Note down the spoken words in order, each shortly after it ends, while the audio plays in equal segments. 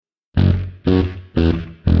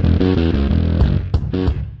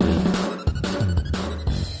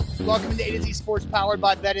Fantasy Sports powered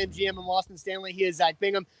by BetMGM and Boston Stanley. He is Zach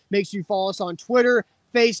Bingham. Make sure you follow us on Twitter,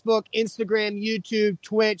 Facebook, Instagram, YouTube,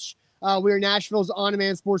 Twitch. We are Nashville's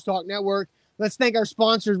on-demand sports talk network. Let's thank our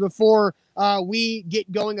sponsors before we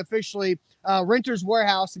get going officially. Renters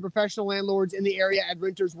Warehouse, the professional landlords in the area at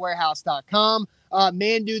renterswarehouse.com.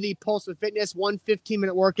 Mandu, the Pulse of Fitness, 1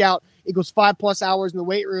 15-minute workout equals 5+ hours in the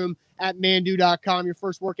weight room at mandu.com. Your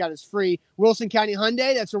first workout is free. Wilson County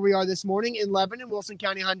Hyundai, that's where we are this morning in Lebanon.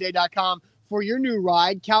 WilsonCountyHyundai.com for your new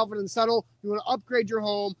ride. Calvin and Settle, you want to upgrade your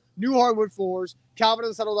home, new hardwood floors.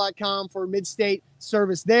 CalvinandSettle.com for mid-state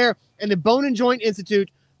service there. And the Bone and Joint Institute,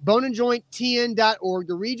 boneandjointtn.org,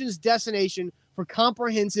 the region's destination for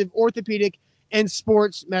comprehensive orthopedic and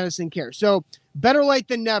sports medicine care. So better late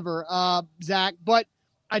than never, Zach, but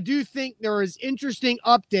I do think there is interesting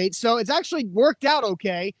updates. So it's actually worked out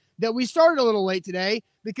okay that we started a little late today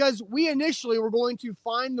because we initially were going to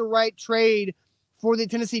find the right trade for the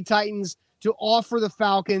Tennessee Titans to offer the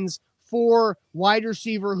Falcons for wide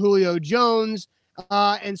receiver Julio Jones.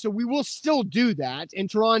 And so we will still do that. And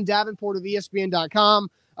Teron Davenport of ESPN.com,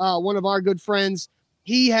 one of our good friends,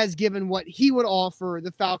 he has given what he would offer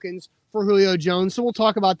the Falcons for Julio Jones. So we'll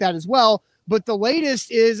talk about that as well. But the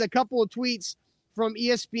latest is a couple of tweets from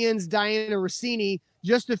ESPN's Diana Rossini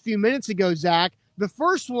just a few minutes ago, Zach. The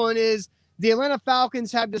first one is the Atlanta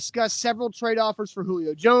Falcons have discussed several trade offers for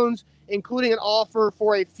Julio Jones, including an offer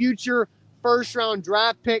for a future first-round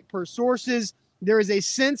draft pick per sources. There is a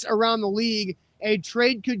sense around the league a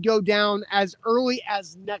trade could go down as early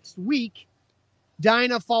as next week.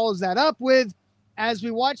 Diana follows that up with, as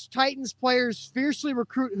we watch Titans players fiercely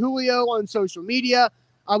recruit Julio on social media,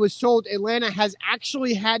 I was told Atlanta has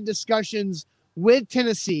actually had discussions with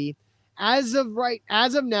Tennessee. As of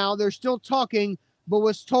now, they're still talking, but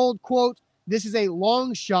was told, quote, this is a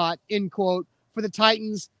long shot, end quote, for the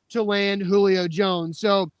Titans to land Julio Jones.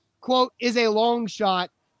 So, quote, is a long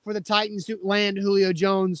shot for the Titans to land Julio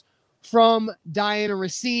Jones from Diana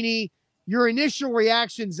Rossini. Your initial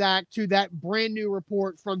reaction, Zach, to that brand new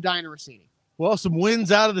report from Diana Rossini? Well, some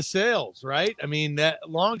wins out of the sails, right? I mean, that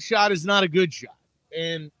long shot is not a good shot.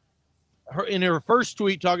 And in her first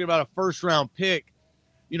tweet talking about a first-round pick,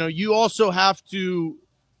 you know, you also have to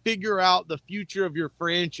figure out the future of your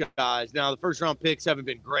franchise. Now, the first-round picks haven't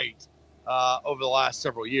been great over the last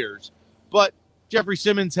several years, but Jeffrey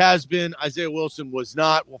Simmons has been. Isaiah Wilson was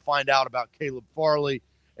not. We'll find out about Caleb Farley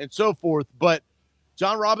and so forth. But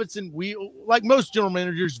John Robinson, like most general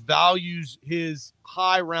managers, values his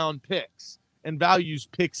high-round picks and values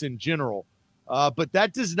picks in general. But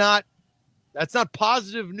that's not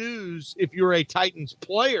positive news if you're a Titans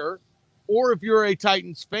player or if you're a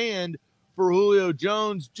Titans fan for Julio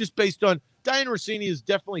Jones, just based on Diana Rossini is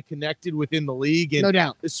definitely connected within the league, and no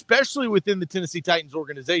doubt, especially within the Tennessee Titans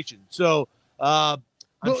organization. So I'm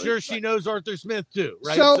sure she knows Arthur Smith too,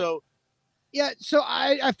 right? So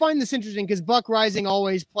I find this interesting because Buck Rising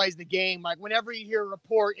always plays the game. Like whenever you hear a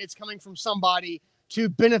report, it's coming from somebody to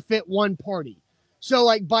benefit one party. So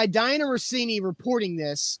like by Diana Rossini reporting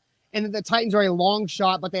this, and that the Titans are a long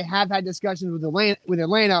shot, but they have had discussions with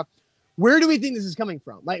Atlanta. Where do we think this is coming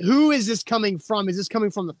from? Like, who is this coming from? Is this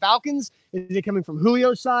coming from the Falcons? Is it coming from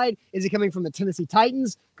Julio's side? Is it coming from the Tennessee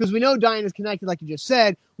Titans? Because we know Diana's connected, like you just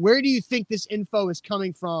said. Where do you think this info is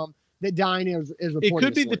coming from that Diana is reporting? It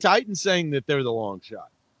could be the Titans saying that they're the long shot.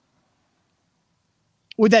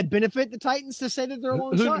 Would that benefit the Titans to say that they're a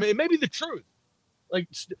long shot? It may be the truth. Like,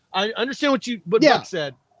 I understand what Buck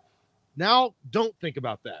said. Now, don't think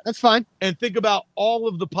about that. That's fine. And think about all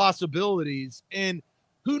of the possibilities. And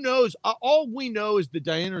who knows? All we know is that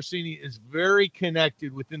Diana Rossini is very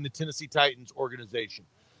connected within the Tennessee Titans organization.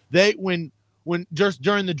 When just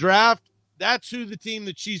during the draft, that's who the team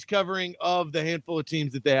that she's covering of the handful of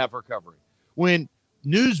teams that they have her covering. When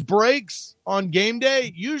news breaks on game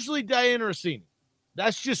day, usually Diana Rossini.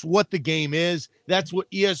 That's just what the game is. That's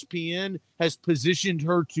what ESPN has positioned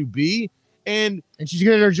her to be. And she's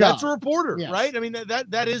good at her job. That's a reporter, yes. Right? I mean,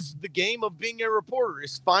 that is the game of being a reporter,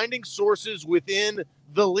 is finding sources within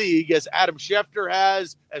the league, as Adam Schefter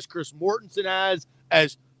has, as Chris Mortensen has,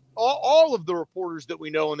 as all of the reporters that we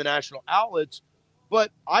know in the national outlets.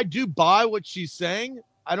 But I do buy what she's saying.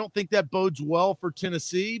 I don't think that bodes well for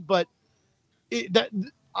Tennessee, but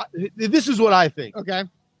this is what I think. Okay.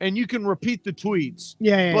 And you can repeat the tweets.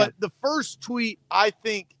 Yeah. But the first tweet, I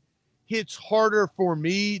think, hits harder for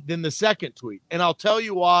me than the second tweet. And I'll tell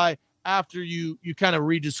you why after you kind of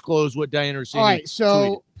redisclose what Diana Rossini All right, so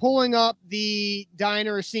tweeted. Pulling up the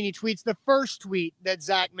Diana Rossini tweets, the first tweet that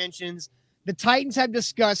Zach mentions, the Titans have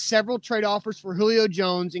discussed several trade offers for Julio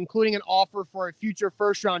Jones, including an offer for a future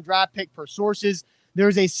first-round draft pick per sources.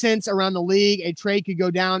 There's a sense around the league a trade could go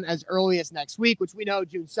down as early as next week, which we know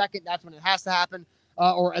June 2nd, that's when it has to happen,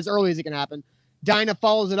 or as early as it can happen. Dinah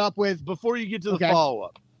follows it up with... Before you get to the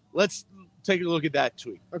follow-up, let's take a look at that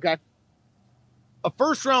tweet. Okay. A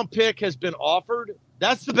first-round pick has been offered.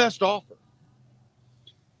 That's the best offer.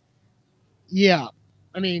 Yeah.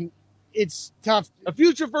 I mean, it's tough. A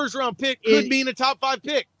future first-round pick could mean a top-5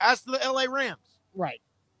 pick. Ask the LA Rams. Right.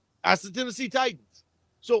 Ask the Tennessee Titans.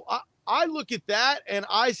 So I look at that, and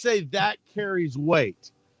I say that carries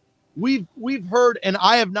weight. We've heard, and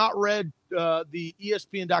I have not read the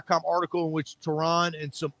ESPN.com article in which Tehran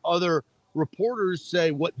and some other reporters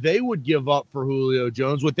say what they would give up for Julio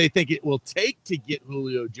Jones, what they think it will take to get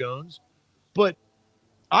Julio Jones. But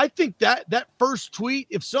I think that first tweet,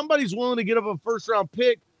 if somebody's willing to get up a first-round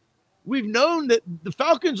pick, we've known that the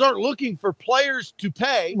Falcons aren't looking for players to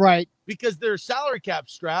pay. Right. Because they're salary cap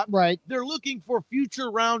strapped. Right. They're looking for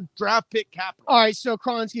future round draft pick capital. All right, so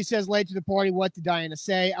Kronsky says late to the party, what did Diana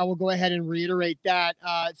say? I will go ahead and reiterate that.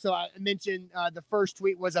 So I mentioned the first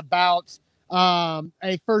tweet was about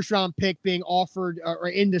a first-round pick being offered or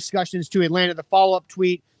in discussions to Atlanta. The follow-up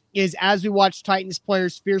tweet is, as we watch Titans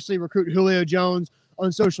players fiercely recruit Julio Jones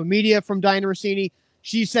on social media, from Diana Rossini.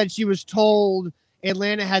 She said she was told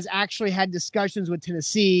Atlanta has actually had discussions with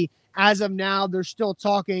Tennessee. As of now, they're still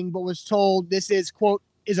talking, but was told this is, quote,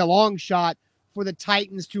 is a long shot for the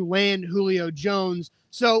Titans to land Julio Jones.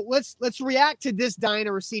 So let's react to this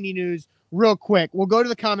Diana Rossini news real quick. We'll go to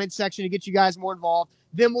the comment section to get you guys more involved.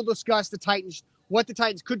 Then we'll discuss the Titans, what the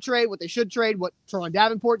Titans could trade, what they should trade, what Teron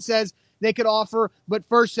Davenport says they could offer. But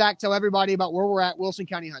first, Zach, tell everybody about where we're at, Wilson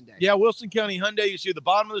County Hyundai. Yeah, Wilson County Hyundai. You see at the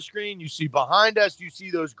bottom of the screen. You see behind us. You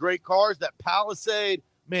see those great cars, that Palisade.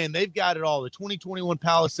 Man, they've got it all. The 2021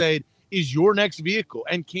 Palisade is your next vehicle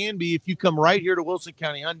and can be if you come right here to Wilson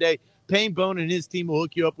County Hyundai. Payne Bone and his team will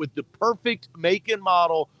hook you up with the perfect make and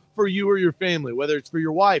model for you or your family, whether it's for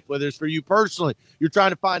your wife, whether it's for you personally. You're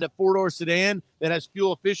trying to find a four-door sedan that has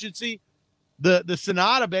fuel efficiency. The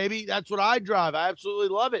Sonata, baby, that's what I drive. I absolutely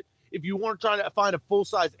love it. If you want to try to find a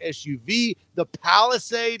full-size SUV, the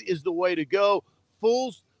Palisade is the way to go.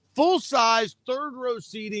 Full-size, third-row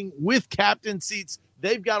seating with captain seats.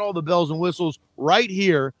 They've got all the bells and whistles right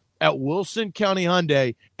here at Wilson County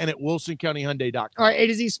Hyundai and at wilsoncountyhyundai.com. All right, A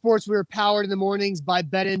to Z Sports, we are powered in the mornings by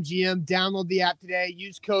BetMGM. Download the app today.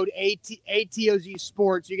 Use code ATOZ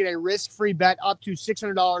Sports. You get a risk-free bet up to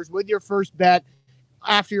 $600 with your first bet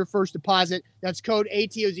after your first deposit. That's code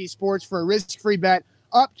ATOZ Sports for a risk-free bet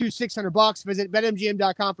up to $600. Visit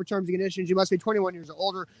BetMGM.com for terms and conditions. You must be 21 years or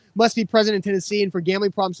older, must be present in Tennessee, and for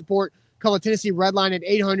gambling problem support, call the Tennessee Red Line at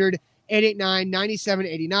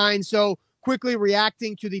 800-889-9789. So, quickly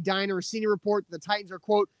reacting to the Diana Rossini report, the Titans are,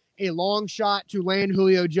 quote, a long shot to land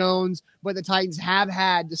Julio Jones, but the Titans have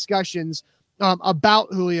had discussions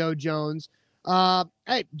about Julio Jones.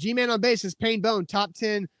 Hey, G-Man on base is Payne Bone, top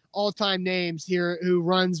 10 all-time names here who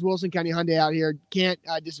runs Wilson County Hyundai out here. Can't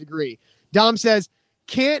disagree. Dom says,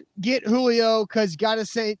 can't get Julio because got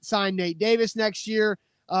to sign Nate Davis next year.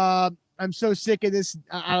 I'm so sick of this.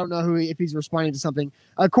 I don't know if he's responding to something.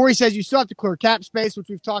 Corey says you still have to clear cap space, which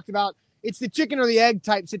we've talked about. It's the chicken or the egg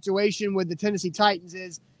type situation with the Tennessee Titans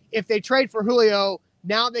is if they trade for Julio,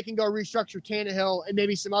 now they can go restructure Tannehill and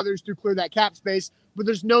maybe some others to clear that cap space, but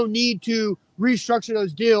there's no need to restructure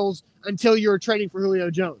those deals until you're trading for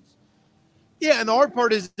Julio Jones. Yeah, and the hard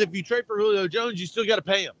part is if you trade for Julio Jones, you still got to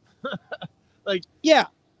pay him. Yeah,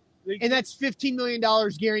 and that's $15 million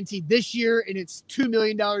guaranteed this year, and it's $2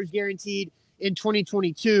 million guaranteed in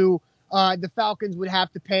 2022. The Falcons would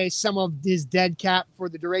have to pay some of his dead cap for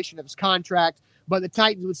the duration of his contract, but the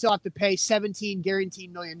Titans would still have to pay $17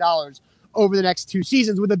 guaranteed million over the next 2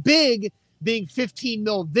 seasons, with a big being $15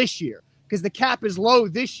 million this year because the cap is low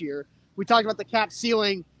this year. We talked about the cap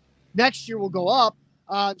ceiling next year will go up.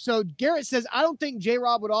 So Garrett says, I don't think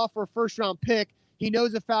J-Rob would offer a first-round pick. He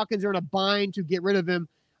knows the Falcons are in a bind to get rid of him.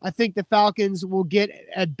 I think the Falcons will get,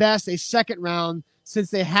 at best, a second round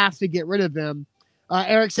since they have to get rid of him.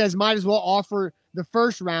 Eric says, might as well offer the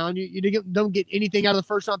first round. You don't get anything out of the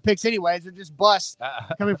first-round picks anyways. They're just busts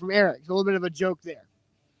coming from Eric. It's a little bit of a joke there.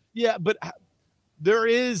 Yeah, but there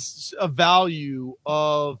is a value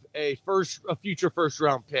of a future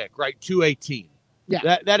first-round pick, right, to a team.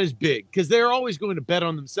 Yeah. That is big because they're always going to bet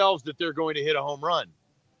on themselves that they're going to hit a home run.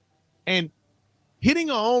 And hitting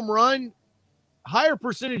a home run, higher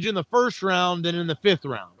percentage in the first round than in the fifth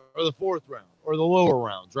round or the fourth round or the lower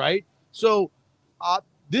rounds, right? So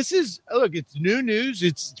this is, look, it's new news.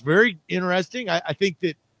 It's very interesting. I think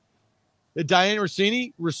that Diana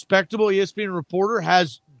Rossini, respectable ESPN reporter,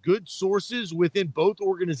 has good sources within both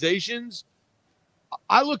organizations.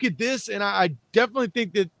 I look at this, and I definitely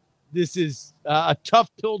think that this is a tough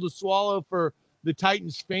pill to swallow for the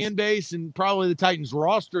Titans fan base and probably the Titans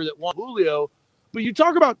roster that want Julio. But you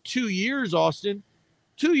talk about 2 years, Austin.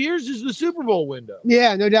 2 years is the Super Bowl window.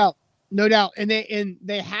 Yeah, no doubt. No doubt. And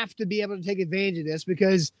they have to be able to take advantage of this,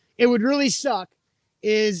 because it would really suck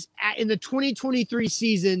is in the 2023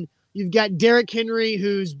 season, you've got Derrick Henry,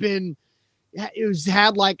 who's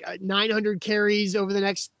had like 900 carries over the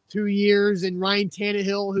next 2 years, and Ryan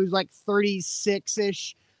Tannehill, who's like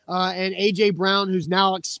 36-ish, and A.J. Brown, who's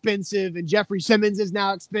now expensive, and Jeffrey Simmons is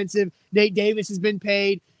now expensive. Nate Davis has been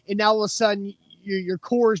paid, and now all of a sudden your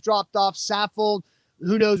core has dropped off. Saffold,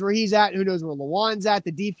 who knows where he's at? Who knows where Lawan's at?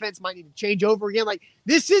 The defense might need to change over again. Like,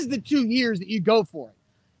 this is the 2 years that you go for it.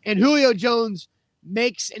 And Julio Jones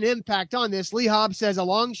makes an impact on this. Lee Hobbs says a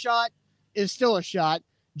long shot is still a shot.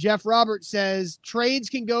 Jeff Roberts says trades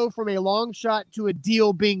can go from a long shot to a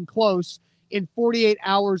deal being close in 48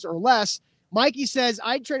 hours or less. Mikey says,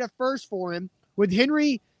 I'd trade a first for him. With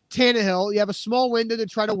Henry Tannehill, you have a small window to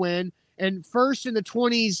try to win, and first in the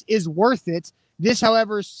 20s is worth it. This,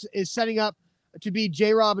 however, is setting up to be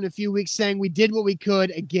J-Rob in a few weeks saying we did what we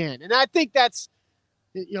could again. And I think that's,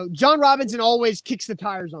 John Robinson always kicks the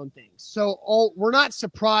tires on things. So we're not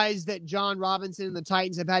surprised that John Robinson and the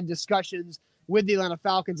Titans have had discussions with the Atlanta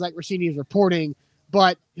Falcons, like Rossini is reporting,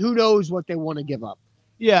 but who knows what they want to give up.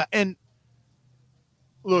 Yeah, and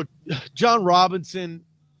look, John Robinson,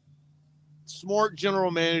 smart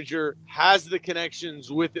general manager, has the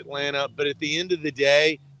connections with Atlanta, but at the end of the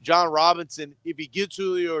day, John Robinson, if he gets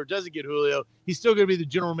Julio or doesn't get Julio, he's still going to be the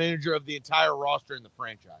general manager of the entire roster in the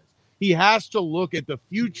franchise. He has to look at the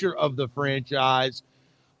future of the franchise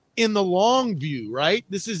in the long view, right?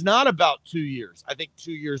 This is not about 2 years. I think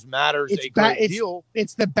 2 years matters a great deal.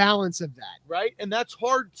 It's the balance of that. Right? And that's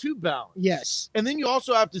hard to balance. Yes. And then you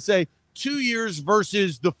also have to say 2 years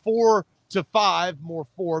versus the 4 to 5, more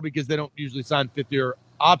 4, because they don't usually sign fifth-year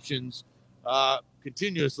options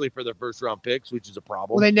continuously for their first-round picks, which is a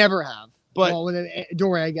problem. Well, they never have. But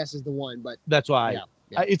Dory, I guess, is the one. But that's why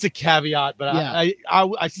it's a caveat. But yeah.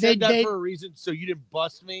 I said that for a reason, so you didn't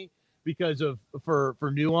bust me because of for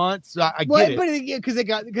nuance. I get it. But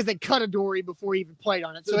because they cut a Dory before he even played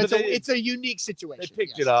on it, so it's a unique situation. They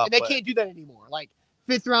picked it up, and they can't do that anymore. Like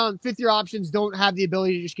fifth-year options don't have the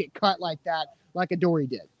ability to just get cut like that, like a Dory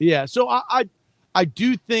did. Yeah. So I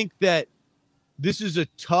do think that this is a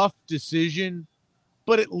tough decision,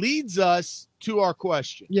 but it leads us to our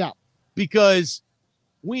question. Yeah. Because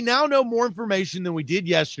we now know more information than we did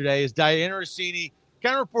yesterday, as Diana Rossini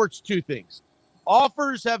kind of reports 2 things.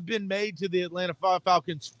 Offers have been made to the Atlanta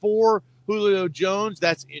Falcons for Julio Jones.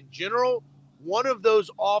 That's in general. One of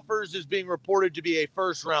those offers is being reported to be a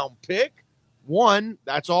first-round pick. One,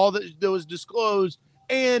 that's all that was disclosed.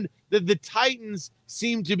 And that the Titans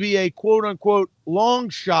seem to be a quote-unquote long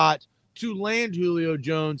shot to land Julio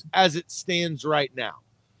Jones as it stands right now.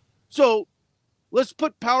 So let's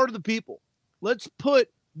put power to the people. Let's put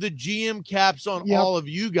the GM caps on all of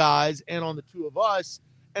you guys and on the 2 of us,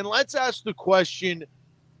 and let's ask the question,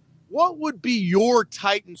 what would be your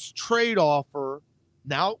Titans trade offer,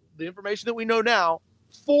 now, the information that we know now,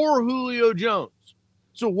 for Julio Jones?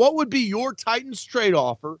 So what would be your Titans trade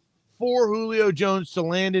offer for Julio Jones to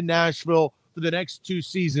land in Nashville for the next 2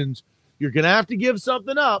 seasons? You're going to have to give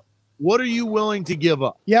something up. What are you willing to give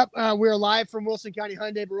up? Yep, we're live from Wilson County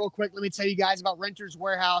Hyundai, but real quick, let me tell you guys about Renters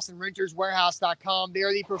Warehouse and renterswarehouse.com. They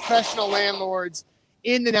are the professional landlords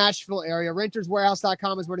in the Nashville area.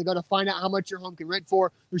 Renterswarehouse.com is where to go to find out how much your home can rent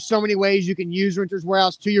for. There's so many ways you can use Renters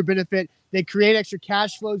Warehouse to your benefit. They create extra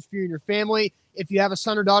cash flows for you and your family. If you have a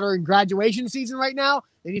son or daughter in graduation season right now,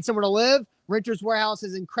 they need somewhere to live. Renters Warehouse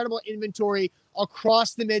has incredible inventory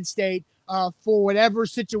across the mid-state for whatever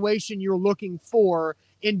situation you're looking for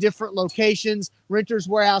in different locations.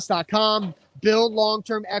 Renterswarehouse.com. Build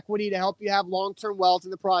long-term equity to help you have long-term wealth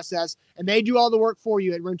in the process, and they do all the work for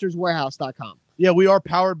you at renterswarehouse.com. Yeah, we are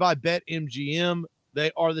powered by BetMGM.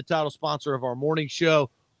 They are the title sponsor of our morning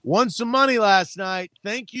show. Won some money last night.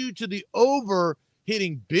 Thank you to the over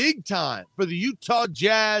hitting big time for the Utah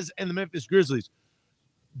Jazz and the Memphis Grizzlies.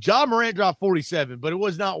 Ja Morant dropped 47, but it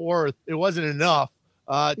wasn't enough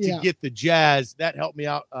to get the Jazz. That helped me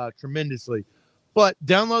out tremendously. But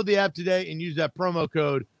download the app today and use that promo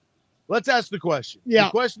code. Let's ask the question. Yeah.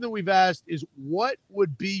 The question that we've asked is, what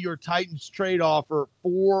would be your Titans trade offer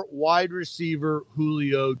for wide receiver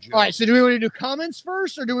Julio Jones? All right, so do we want to do comments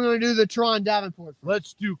first, or do we want to do the Teron Davenport first?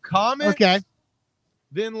 Let's do comments. Okay.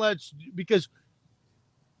 Then because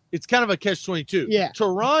it's kind of a catch-22. Yeah.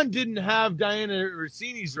 Tehran didn't have Diana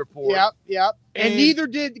Rossini's report. Yep. And neither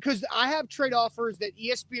did, because I have trade offers that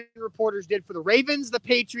ESPN reporters did for the Ravens, the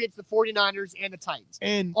Patriots, the 49ers, and the Titans.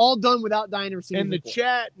 And all done without Diana Rossini's And the report.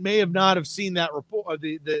 chat may have not have seen that report, or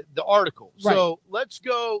the article. Right. So let's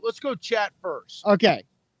go chat first. Okay.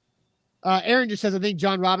 Aaron just says, I think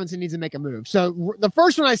John Robinson needs to make a move. So the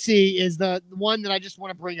first one I see is the one that I just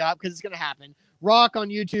want to bring up because it's going to happen. Rock on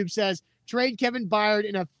YouTube says, trade Kevin Byard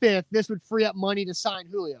in a fifth. This would free up money to sign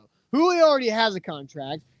Julio. Julio already has a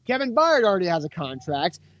contract. Kevin Byard already has a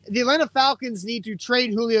contract. The Atlanta Falcons need to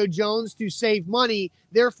trade Julio Jones to save money.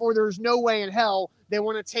 Therefore, there's no way in hell they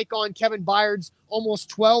want to take on Kevin Byard's almost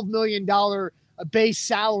 $12 million base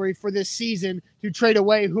salary for this season to trade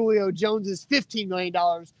away Julio Jones's $15 million.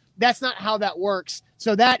 That's not how that works.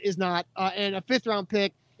 So that is not, and a fifth-round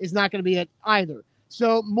pick is not going to be it either.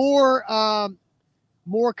 So more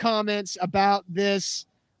comments about this.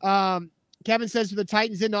 Kevin says the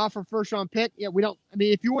Titans didn't offer a first-round pick. Yeah, we don't. I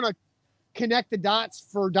mean, if you want to connect the dots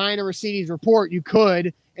for Diana Rossini's report, you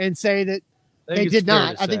could and say that they did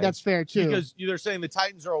not. I think that's fair, too. Because they're saying the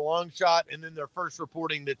Titans are a long shot, and then they're first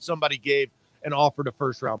reporting that somebody gave and offered a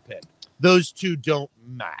first-round pick. Those two don't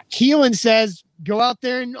match. Keelan says, go out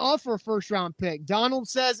there and offer a first-round pick. Donald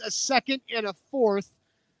says a second and a fourth.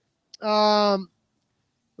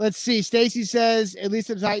 Let's see. Stacy says, at least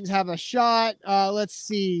the Titans have a shot. Let's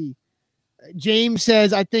see. James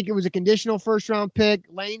says, I think it was a conditional first-round pick.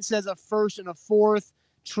 Lane says a first and a fourth.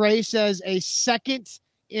 Trey says a second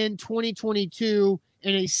in 2022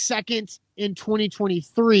 and a second in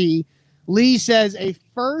 2023. Lee says a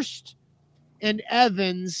first and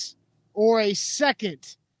Evans or a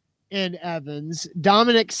second in Evans.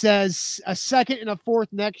 Dominic says a second and a fourth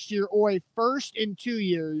next year or a first in 2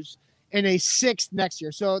 years and a sixth next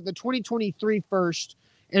year. So the 2023 first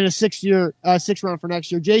and a sixth round for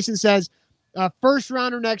next year. Jason says a first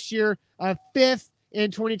rounder next year, a fifth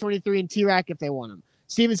in 2023 and T-Rack if they want him.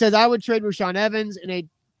 Steven says I would trade Rashaan Evans in a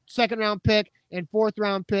second round pick and fourth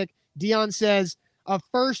round pick. Dion says a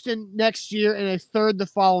first in next year and a third the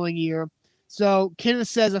following year. So Kenneth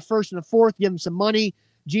says a first and a fourth, give him some money.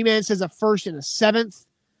 G-Man says a first and a seventh.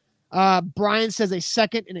 Brian says a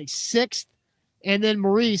second and a sixth. And then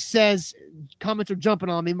Maurice says, comments are jumping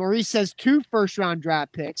on me. Maurice says 2 first-round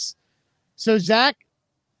draft picks. So Zach,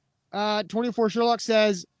 24 Sherlock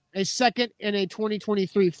says a second and a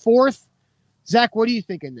 2023 fourth. Zach, what do you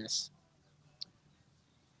think in this?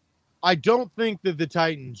 I don't think that the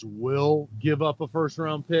Titans will give up a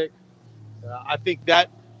first-round pick. I think that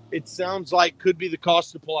it sounds like could be the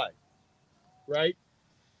cost to play, right?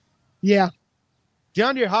 Yeah.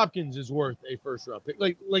 DeAndre Hopkins is worth a first-round pick.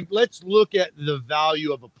 Like, let's look at the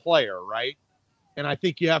value of a player, right? And I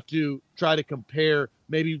think you have to try to compare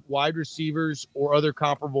maybe wide receivers or other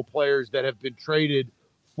comparable players that have been traded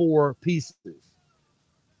for pieces.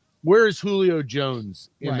 Where is Julio Jones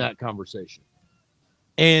in that conversation?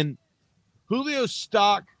 And Julio's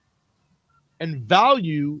stock and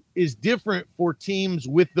value is different for teams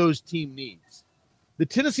with those team needs. The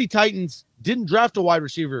Tennessee Titans didn't draft a wide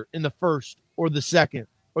receiver in the first or the second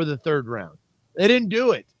or the third round. They didn't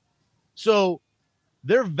do it. So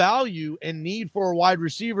their value and need for a wide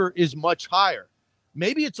receiver is much higher.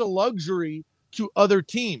 Maybe it's a luxury to other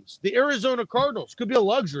teams. The Arizona Cardinals could be a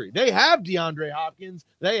luxury. They have DeAndre Hopkins.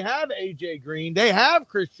 They have A.J. Green. They have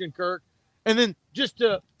Christian Kirk. And then just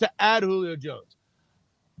to add Julio Jones.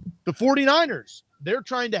 The 49ers, they're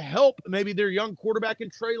trying to help maybe their young quarterback in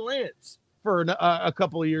Trey Lance for a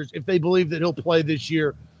couple of years if they believe that he'll play this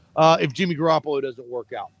year if Jimmy Garoppolo doesn't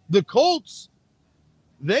work out. The Colts,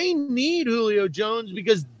 they need Julio Jones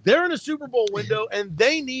because they're in a Super Bowl window and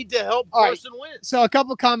they need to help Carson Wentz. So a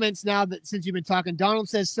couple comments now that since you've been talking. Donald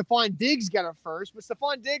says Stephon Diggs got a first, but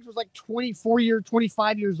Stephon Diggs was like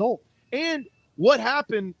 25 years old. And what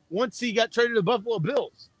happened once he got traded to the Buffalo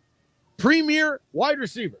Bills? Premier wide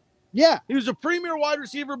receiver. Yeah. He was a premier wide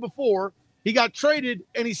receiver before. He got traded,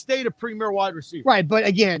 and he stayed a premier wide receiver. Right, but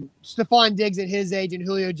again, Stephon Diggs at his age and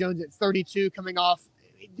Julio Jones at 32 coming off.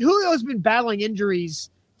 Julio's been battling injuries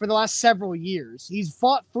for the last several years. He's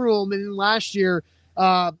fought through them, and then last year,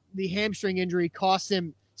 the hamstring injury cost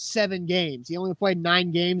him 7 games. He only played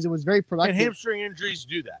 9 games and was very productive. And hamstring injuries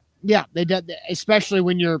do that. Yeah, they do, especially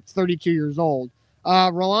when you're 32 years old.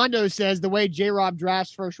 Rolando says the way J-Rob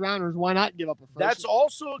drafts first rounders, why not give up a first? That's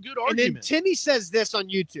also a good argument. And then Timmy says this on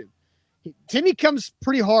YouTube. Timmy comes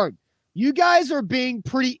pretty hard. You guys are being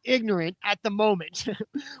pretty ignorant at the moment.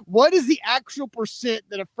 What is the actual percent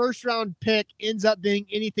that a first-round pick ends up being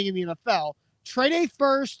anything in the NFL? Trade a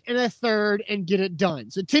first and a third and get it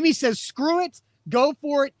done. So Timmy says, screw it, go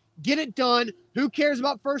for it, get it done. Who cares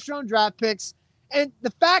about first-round draft picks? And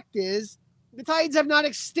the fact is, the Titans have not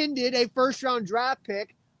extended a first-round draft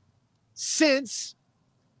pick since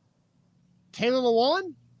Taylor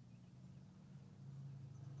Lewan?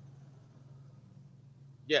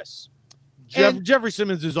 Yes. And- Jeffrey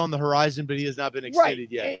Simmons is on the horizon, but he has not been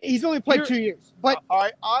extended yet. He's only played 2 years. But all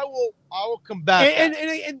right, I will combat that.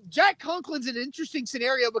 And Jack Conklin's an interesting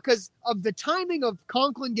scenario because of the timing of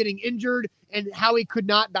Conklin getting injured and how he could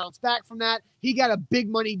not bounce back from that. He got a big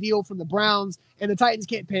money deal from the Browns, and the Titans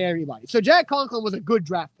can't pay everybody. So Jack Conklin was a good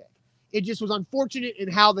draft pick. It just was unfortunate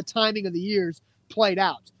in how the timing of the years played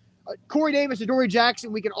out. Corey Davis and Dory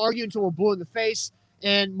Jackson, we can argue until we're blue in the face,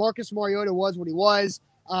 and Marcus Mariota was what he was.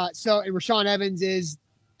 And Rashaan Evans is,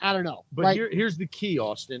 I don't know. But right? here's the key,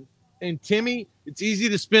 Austin. And Timmy, it's easy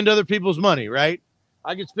to spend other people's money, right?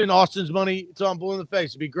 I could spend Austin's money until I'm blue in the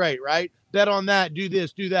face. It'd be great, right? Bet on that, do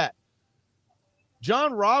this, do that.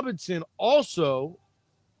 John Robinson also,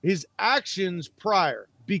 his actions prior,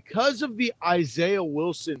 because of the Isaiah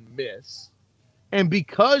Wilson miss and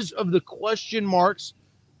because of the question marks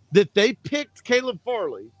that they picked Caleb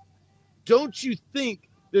Farley, don't you think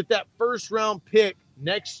that first-round pick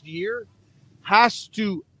next year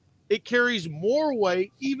it carries more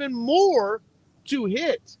weight, even more to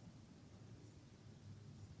hit?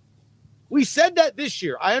 We said that this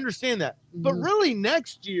year. I understand that. Mm-hmm. But really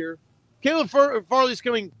next year, Caleb Farley's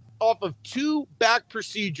coming off of 2 back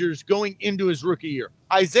procedures going into his rookie year.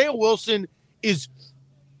 Isaiah Wilson is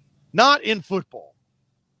not in football.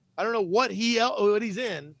 I don't know what he's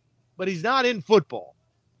in, but he's not in football.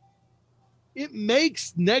 It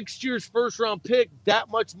makes next year's first-round pick that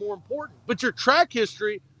much more important. But your track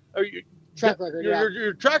history, or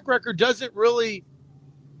your track record doesn't really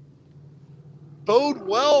bode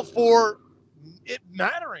well for it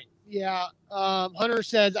mattering. Yeah. Hunter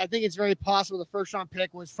says, I think it's very possible the first-round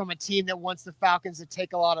pick was from a team that wants the Falcons to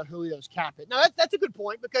take a lot of Julio's cap hit. Now, that's a good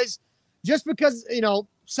point because just because,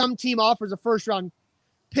 some team offers a first-round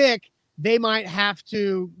pick, they might have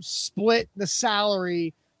to split the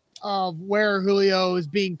salary of where Julio is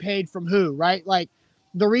being paid from who, right? Like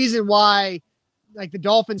the reason why the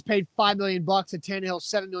Dolphins paid $5 million to Tannehill's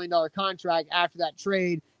 $7 million contract after that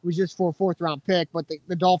trade was just for a 4th-round pick, but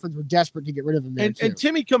the Dolphins were desperate to get rid of him. And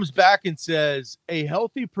Timmy comes back and says a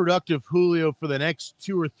healthy, productive Julio for the next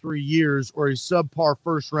 2 or 3 years or a subpar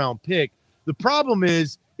first-round pick. The problem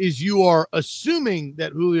is you are assuming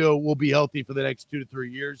that Julio will be healthy for the next 2 to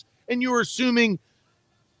 3 years, and you're assuming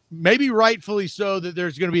maybe rightfully so that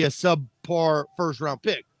there's going to be a subpar first-round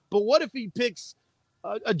pick. But what if he picks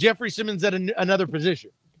a Jeffrey Simmons at another position?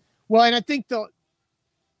 Well, and I think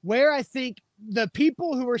where I think the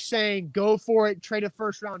people who are saying go for it, trade a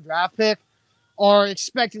first-round draft pick, are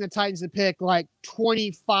expecting the Titans to pick like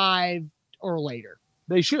 25 or later.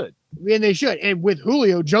 They should. And they should. And with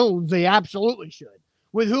Julio Jones, they absolutely should.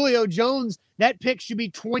 With Julio Jones, that pick should be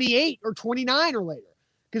 28 or 29 or later.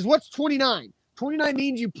 Because what's 29? 29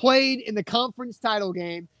 means you played in the conference title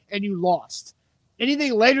game and you lost.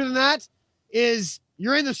 Anything later than that is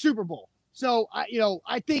you're in the Super Bowl. So,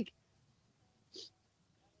 I think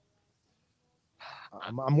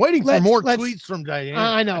I'm waiting for more tweets from Diane.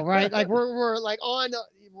 I know, right? Like we're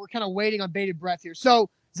kind of waiting on bated breath here. So,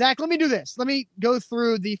 Zach, let me do this. Let me go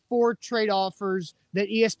through the 4 trade offers that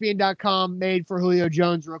ESPN.com made for Julio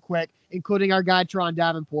Jones real quick, including our guy, Teron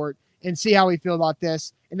Davenport, and see how we feel about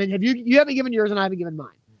this. And then you haven't given yours and I haven't given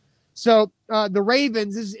mine. So the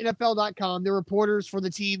Ravens, this is NFL.com, the reporters for the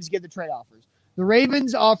teams give the trade offers. The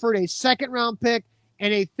Ravens offered a 2nd-round pick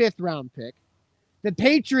and a 5th-round pick. The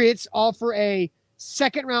Patriots offer a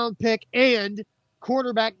 2nd-round pick and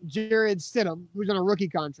quarterback Jared Stidham, who's on a rookie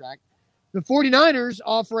contract. The 49ers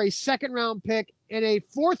offer a 2nd-round pick and a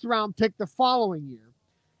 4th-round pick the following year.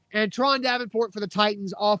 And Teron Davenport for the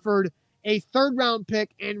Titans offered a 3rd-round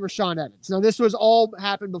pick and Rashaan Evans. Now, this was all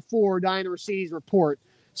happened before Diana Rossini's report,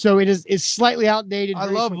 so it is slightly outdated. I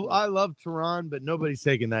love Teron, but nobody's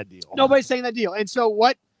taking that deal. Nobody's taking that deal. And so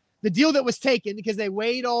the deal that was taken, because they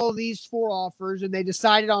weighed all these 4 offers and they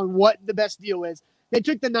decided on what the best deal is, they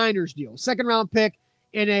took the Niners deal, 2nd-round pick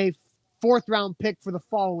and a 4th-round pick for the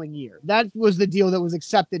following year. That was the deal that was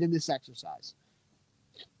accepted in this exercise.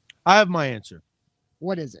 I have my answer.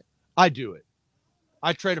 What is it? I do it.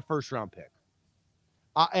 I trade a 1st-round pick.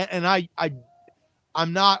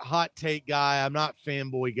 I'm not hot take guy. I'm not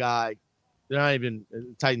fanboy guy.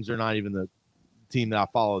 Titans are not even the team that I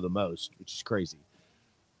follow the most, which is crazy.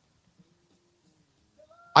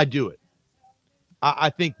 I do it. I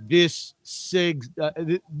think this sends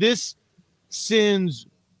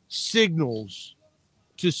signals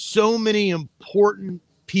to so many important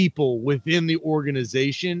people within the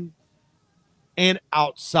organization and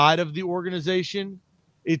outside of the organization.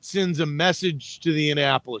 It sends a message to the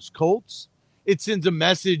Indianapolis Colts. It sends a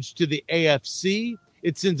message to the AFC.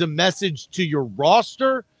 It sends a message to your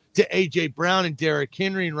roster, to A.J. Brown and Derrick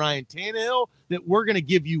Henry and Ryan Tannehill, that we're going to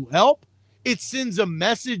give you help. It sends a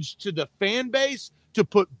message to the fan base to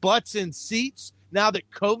put butts in seats now that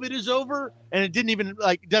COVID is over and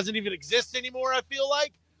it doesn't even exist anymore, I feel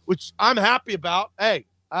like, which I'm happy about. Hey,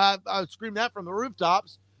 I scream that from the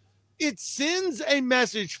rooftops. It sends a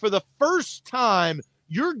message for the first time.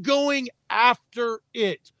 You're going after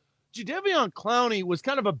it. Jadeveon Clowney was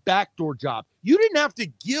kind of a backdoor job. You didn't have to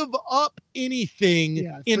give up anything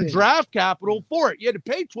in draft capital for it. You had to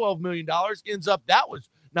pay $12 million. Ends up that was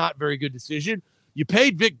not a very good decision. You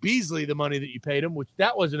paid Vic Beasley the money that you paid him, which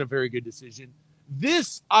that wasn't a very good decision.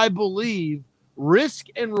 This, I believe, risk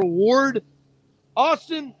and reward.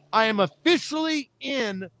 Austin, I am officially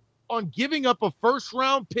in on giving up a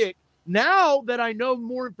first-round pick. Now that I know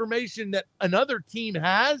more information that another team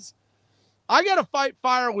has, I got to fight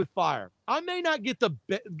fire with fire. I may not get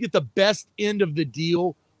the best end of the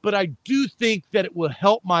deal, but I do think that it will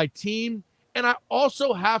help my team. And I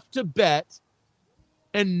also have to bet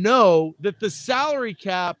and know that the salary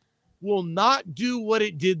cap will not do what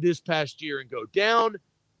it did this past year and go down.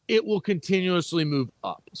 It will continuously move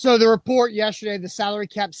up. So the report yesterday, the salary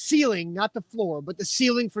cap ceiling, not the floor, but the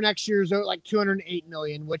ceiling for next year is like $208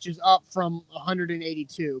 million, which is up from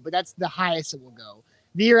 $182, but that's the highest it will go.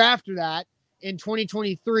 The year after that, in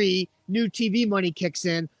 2023, new TV money kicks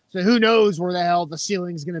in. So who knows where the hell the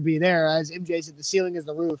ceiling is going to be there. As MJ said, the ceiling is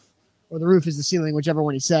the roof, or the roof is the ceiling, whichever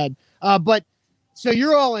one he said. But so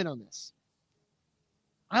you're all in on this.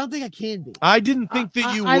 I don't think I can be. I didn't think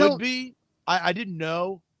that you would be. I didn't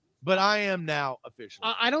know. But I am now officially.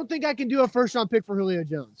 I don't think I can do a first-round pick for Julio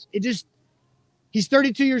Jones. He's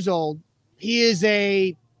 32 years old. He is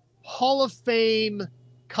a Hall of Fame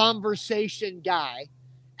conversation guy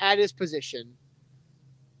at his position.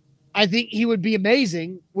 I think he would be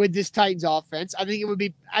amazing with this Titans offense.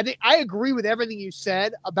 I agree with everything you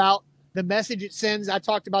said about the message it sends. I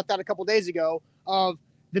talked about that a couple days ago of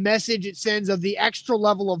the message it sends of the extra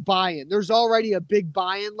level of buy-in. There's already a big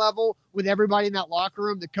buy-in level with everybody in that locker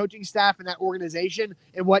room, the coaching staff and that organization,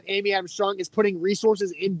 and what Amy Armstrong is putting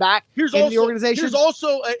resources in the organization. Here's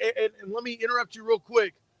also, and let me interrupt you real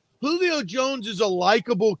quick. Julio Jones is a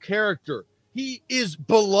likable character. He is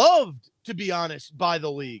beloved, to be honest, by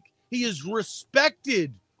the league. He is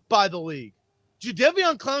respected by the league.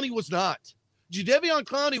 Jadeveon Clowney was not. Jadeveon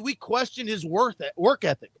Clowney, we questioned his work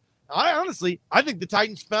ethic. I think the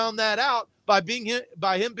Titans found that out by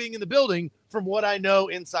him being in the building from what I know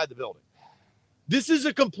inside the building. This is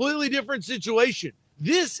a completely different situation.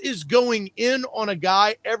 This is going in on a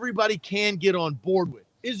guy everybody can get on board with.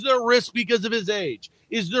 Is there risk because of his age?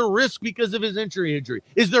 Is there risk because of his injury?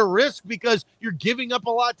 Is there risk because you're giving up a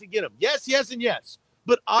lot to get him? Yes, yes, and yes.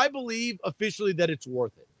 But I believe officially that it's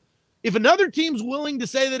worth it. If another team's willing to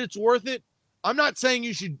say that it's worth it, I'm not saying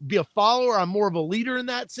you should be a follower. I'm more of a leader in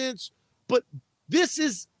that sense. But this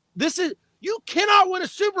is you cannot win a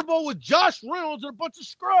Super Bowl with Josh Reynolds and a bunch of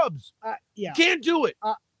scrubs. Yeah. Can't do it.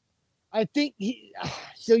 I think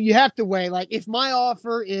so you have to weigh, like, if my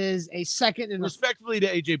offer is a second and respectfully to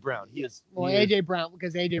A.J. Brown. A.J. Brown,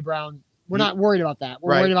 because A.J. Brown, we're not worried about that.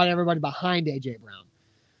 We're worried about everybody behind A.J. Brown.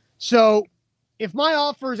 So if my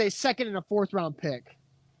offer is a second and a fourth round pick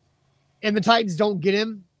and the Titans don't get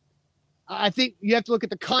him, I think you have to look at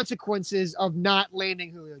the consequences of not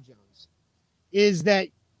landing Julio Jones. Is that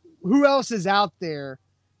who else is out there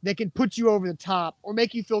that can put you over the top or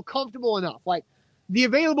make you feel comfortable enough? Like, the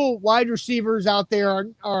available wide receivers out there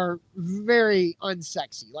are very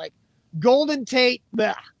unsexy. Like Golden Tate,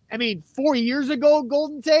 bleh. I mean, 4 years ago,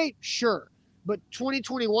 Golden Tate, sure. But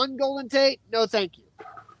 2021 Golden Tate, no thank you.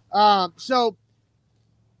 So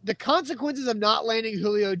the consequences of not landing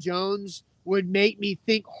Julio Jones would make me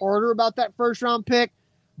think harder about that first-round pick.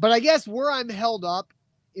 But I guess where I'm held up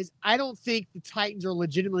is I don't think the Titans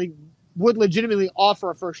would legitimately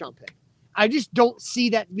offer a first-round pick. I just don't see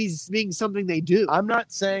that being something they do. I'm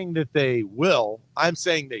not saying that they will. I'm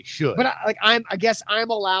saying they should. But I guess I'm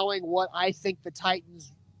allowing what I think the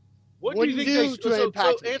Titans would do to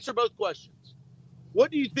impact. So answer both questions. What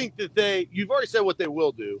do you think that you've already said what they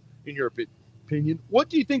will do, in your opinion. What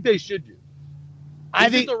do you think they should do?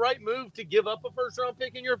 Is it the right move to give up a first-round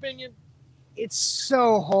pick, in your opinion? It's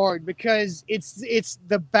so hard because it's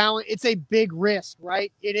the balance. It's a big risk,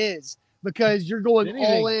 right? It is, because you're going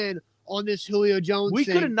all in on this Julio Jones thing. We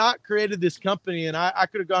could have not created this company, and I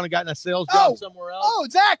could have gone and gotten a sales job somewhere else. Oh,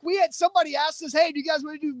 Zach, we had somebody ask us, hey, do you guys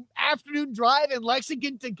want to do afternoon drive in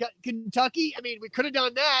Lexington, Kentucky? I mean, we could have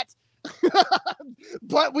done that.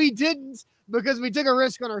 but we didn't because we took a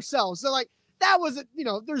risk on ourselves. So, like, that was,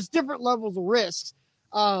 there's different levels of risks.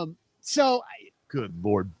 So Good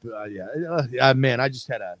Lord. Man, I just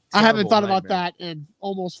had I haven't thought nightmare about that in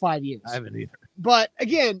almost 5 years. I haven't either. But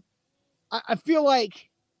again, I feel like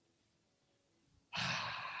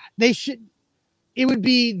it would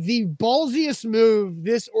be the ballsiest move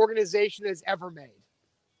this organization has ever made.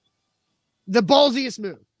 The ballsiest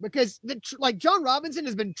move. Because, John Robinson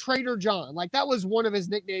has been Trader John. Like, that was one of his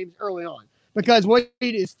nicknames early on. Because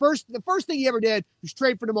the first thing he ever did was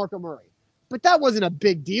trade for DeMarco Murray. But that wasn't a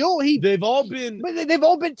big deal. They've all been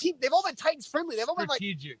Titans friendly. They've all been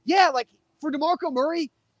strategic. For DeMarco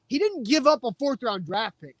Murray, he didn't give up a 4th round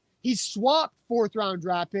draft pick. He swapped 4th round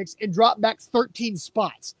draft picks and dropped back 13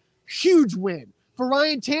 spots. Huge win. For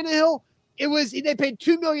Ryan Tannehill, they paid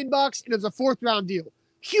 $2 million and it was a 4th round deal.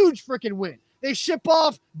 Huge freaking win. They ship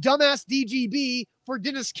off dumbass DGB for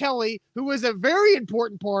Dennis Kelly, who was a very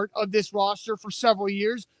important part of this roster for several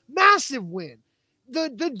years. Massive win.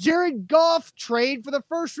 The Jared Goff trade for the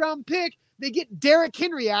 1st round pick, they get Derrick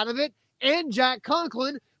Henry out of it and Jack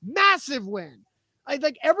Conklin. Massive win.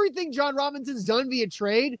 Like everything John Robinson's done via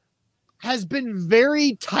trade has been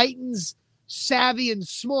very Titans savvy and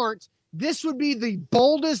smart. This would be the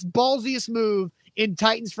boldest, ballsiest move in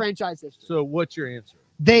Titans franchise history. So what's your answer?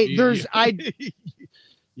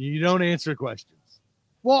 You don't answer questions.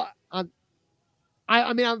 Well, I've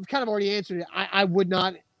kind of already answered it. I would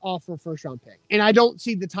not offer a 1st round pick, and I don't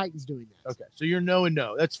see the Titans doing that. Okay, so you're no and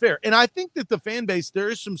no. That's fair. And I think that the fan base, there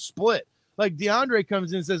is some split. Like DeAndre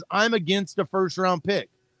comes in and says, I'm against a 1st round pick.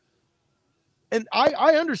 And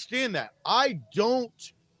I understand that. I don't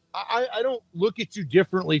look at you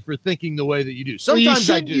differently for thinking the way that you do. Sometimes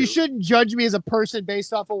I do. You shouldn't judge me as a person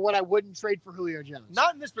based off of what I wouldn't trade for Julio Jones.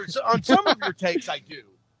 Not in this. On some of your takes, I do.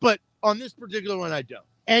 But on this particular one, I don't.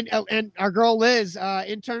 And our girl Liz,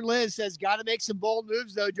 intern Liz, says got to make some bold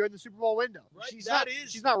moves though during the Super Bowl window. Right.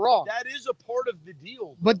 She's not wrong. That is a part of the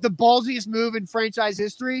deal. But the ballsiest move in franchise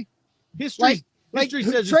history. History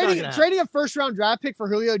says trading a 1st round draft pick for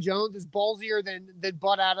Julio Jones is ballsier than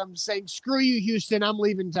Bud Adams saying, "Screw you, Houston, I'm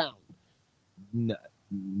leaving town." No,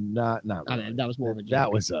 not really. That was more of a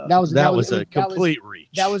joke. That was a complete reach.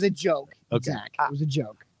 That was a joke. Okay. Zach. It was a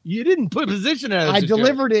joke. You didn't put position as I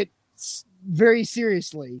delivered it very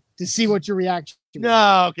seriously to see what your reaction was.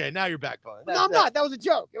 No, okay, now you're backpedaling. No, I'm not. That was a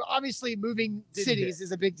joke. Obviously, moving cities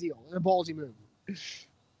is a big deal and a ballsy move.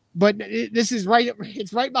 But this is right.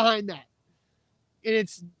 It's right behind that, and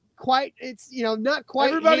it's not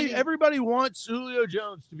quite. Everybody wants Julio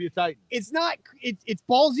Jones to be a Titan. It's not. It's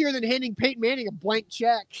ballsier than handing Peyton Manning a blank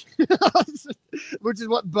check, which is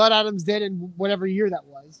what Bud Adams did in whatever year that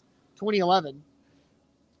was, 2011.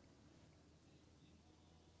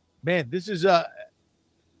 Man, this is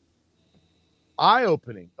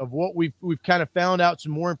eye-opening of what we've kind of found out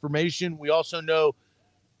some more information. We also know.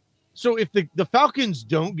 So if the Falcons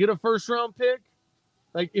don't get a 1st round pick,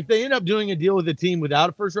 like if they end up doing a deal with a team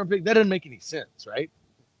without a 1st round pick, that doesn't make any sense, right?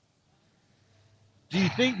 Do you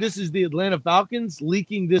think this is the Atlanta Falcons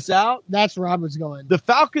leaking this out? That's where I was going. The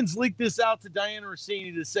Falcons leaked this out to Diana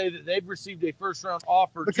Rossini to say that they've received a 1st round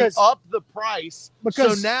offer to up the price.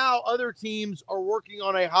 So now other teams are working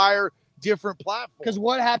on a higher, different platform. Because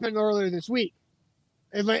what happened earlier this week?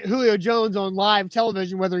 Julio Jones on live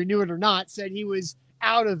television, whether he knew it or not, said he was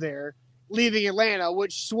out of there, leaving Atlanta,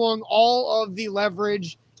 which swung all of the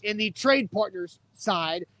leverage in the trade partners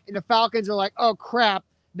side. And the Falcons are like, oh, crap,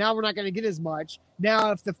 now we're not going to get as much. Now,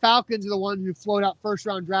 if the Falcons are the ones who float out 1st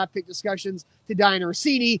round draft pick discussions to Diana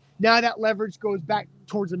Rossini, now that leverage goes back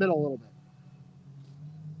towards the middle a little bit.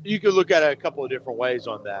 You could look at it a couple of different ways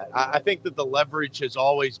on that. I think that the leverage has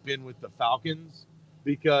always been with the Falcons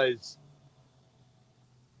because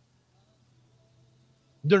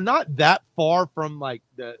they're not that far from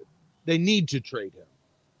they need to trade him,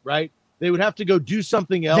 right? They would have to go do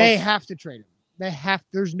something else. They have to trade him.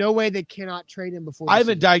 There's no way they cannot trade him before. I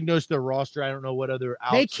haven't diagnosed their roster. I don't know what other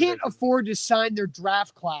outs. They can't afford to sign their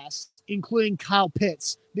draft class, including Kyle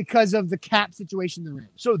Pitts, because of the cap situation they're in.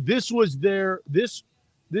 So this was their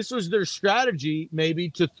strategy, maybe,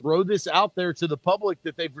 to throw this out there to the public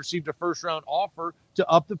that they've received a 1st round offer to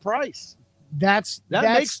up the price. That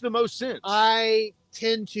makes the most sense. I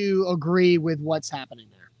tend to agree with what's happening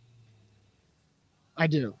there. I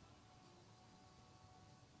do.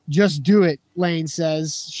 Just do it, Lane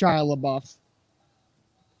says, Shia LaBeouf.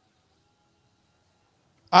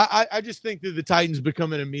 I just think that the Titans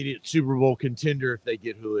become an immediate Super Bowl contender if they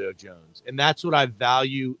get Julio Jones. And that's what I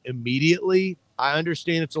value immediately. I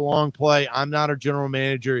understand it's a long play. I'm not a general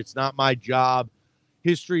manager. It's not my job.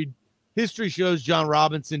 History history shows John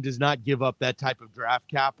Robinson does not give up that type of draft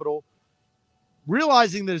capital,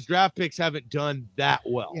 realizing that his draft picks haven't done that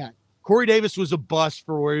well. Yeah. Corey Davis was a bust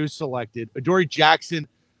for where he was selected. Adoree Jackson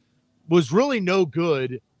was really no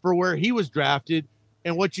good for where he was drafted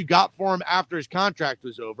and what you got for him after his contract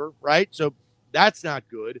was over, right? So that's not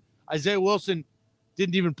good. Isaiah Wilson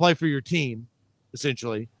didn't even play for your team,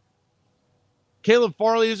 essentially. Caleb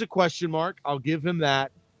Farley is a question mark. I'll give him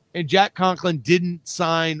that. And Jack Conklin didn't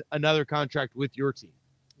sign another contract with your team.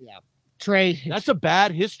 Yeah. Trey. That's a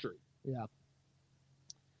bad history. Yeah.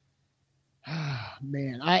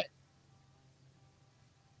 Man, I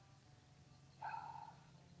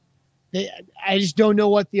just don't know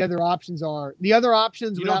what the other options are. The other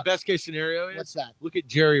options, you know what best case scenario is? What's that? Look at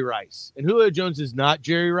Jerry Rice. And Julio Jones is not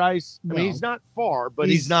Jerry Rice. No. I mean, he's not far, but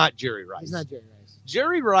he's not Jerry Rice. He's not Jerry Rice.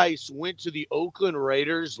 Jerry Rice went to the Oakland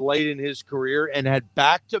Raiders late in his career and had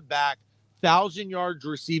back-to-back 1,000-yard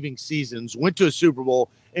receiving seasons, went to a Super Bowl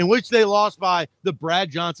in which they lost by the Brad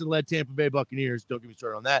Johnson-led Tampa Bay Buccaneers. Don't get me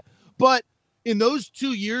started on that. But in those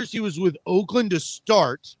 2 years, he was with Oakland to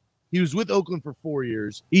start. He was with Oakland for 4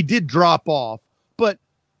 years. He did drop off, but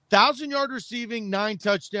 1,000-yard receiving, 9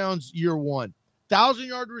 touchdowns year one.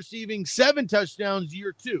 1,000-yard receiving, 7 touchdowns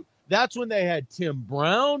year two. That's when they had Tim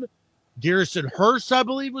Brown. Garrison Hurst, I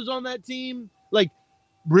believe, was on that team. Like,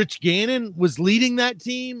 Rich Gannon was leading that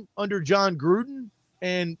team under John Gruden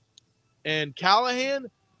and Callahan.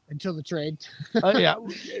 Until the trade. Yeah,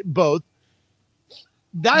 both.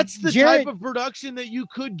 That's the type of production that you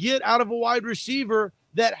could get out of a wide receiver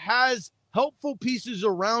that has helpful pieces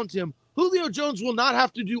around him. Julio Jones will not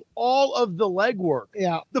have to do all of the legwork.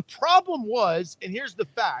 Yeah. The problem was, and here's the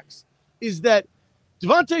facts, is that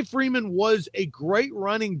Devontae Freeman was a great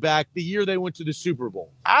running back the year they went to the Super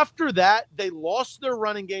Bowl. After that, they lost their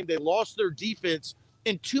running game. They lost their defense,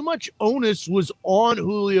 and too much onus was on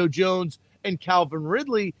Julio Jones and Calvin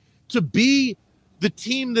Ridley to be the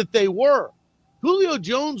team that they were. Julio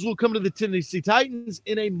Jones will come to the Tennessee Titans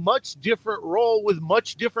in a much different role with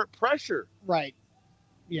much different pressure. Right.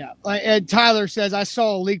 Yeah. And Tyler says, I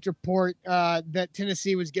saw a leaked report that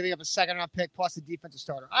Tennessee was giving up a second-round pick plus a defensive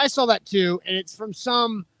starter. I saw that too, and it's from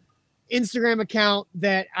some Instagram account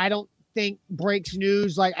that I don't think breaks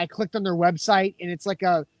news. Like, I clicked on their website, and it's like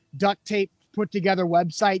a duct tape put-together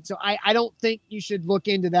website, so I don't think you should look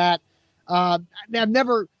into that. They've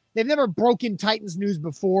never broken Titans news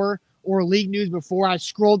before or league news before. I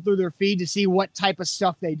scrolled through their feed to see what type of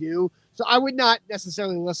stuff they do. So I would not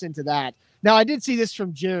necessarily listen to that. Now, I did see this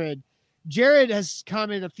from Jared. Jared has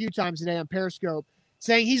commented a few times today on Periscope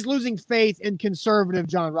saying he's losing faith in conservative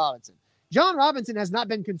John Robinson. John Robinson has not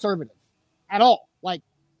been conservative at all. Like,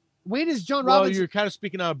 when is John Robinson? Well, you're kind of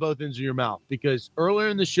speaking out of both ends of your mouth, because earlier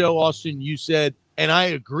in the show, Austin, you said, and I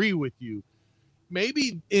agree with you,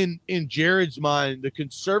 maybe in Jared's mind, the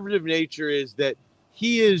conservative nature is that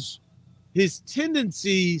his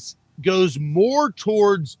tendencies goes more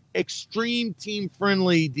towards extreme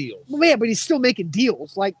team-friendly deals. Well, yeah, but he's still making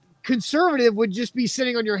deals. Like, conservative would just be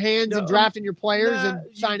sitting on your hands and drafting your players and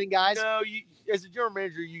signing guys. No, as a general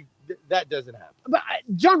manager, that doesn't happen. But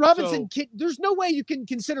John Robinson, there's no way you can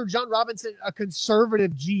consider John Robinson a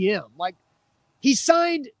conservative GM. Like, he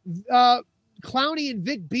signed Clowney and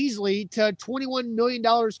Vic Beasley to $21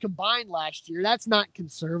 million combined last year. That's not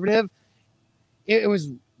conservative. It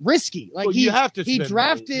was risky. Like, you have to spend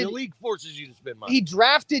drafted money. The league forces you to spend money. He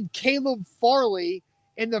drafted Caleb Farley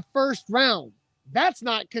in the first round. That's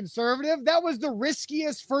not conservative. That was the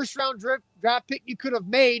riskiest first-round draft pick you could have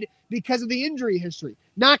made because of the injury history.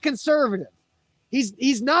 Not conservative.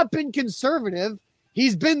 He's not been conservative.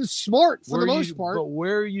 He's been smart for the most part. But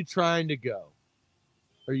where are you trying to go?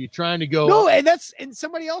 Are you trying to go? No, and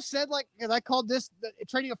somebody else said, like, and I called this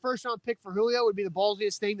trading a first-round pick for Julio would be the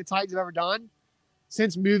ballsiest thing the Titans have ever done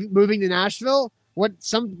since moving to Nashville. What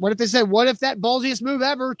if they said, what if that ballsiest move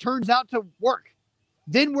ever turns out to work?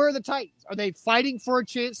 Then where are the Titans? Are they fighting for a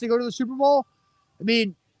chance to go to the Super Bowl? I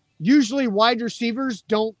mean, usually wide receivers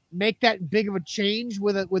don't make that big of a change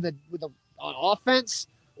with an offense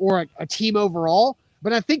or a team overall.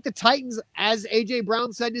 But I think the Titans, as A.J.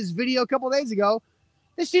 Brown said in his video a couple of days ago,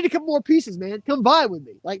 they just need a couple more pieces, man. Come by with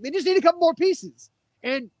me. Like, they just need a couple more pieces.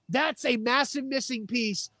 And that's a massive missing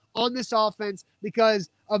piece on this offense because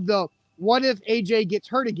of the what if AJ gets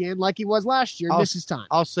hurt again like he was last year, misses time.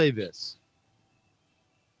 I'll say this.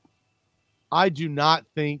 I do not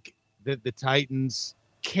think that the Titans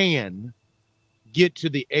can get to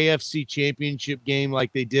the AFC Championship game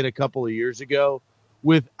like they did a couple of years ago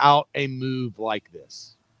without a move like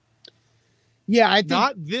this. Yeah, I think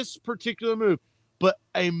not this particular move, but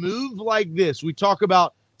a move like this. We talk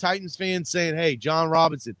about Titans fans saying, hey, John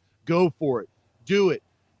Robinson, go for it. Do it.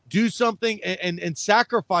 Do something and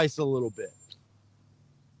sacrifice a little bit.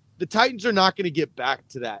 The Titans are not going to get back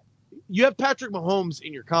to that. You have Patrick Mahomes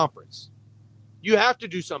in your conference. You have to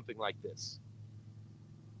do something like this.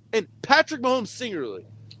 And Patrick Mahomes singularly.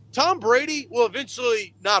 Tom Brady will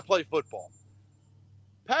eventually not play football.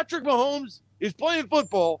 Patrick Mahomes is playing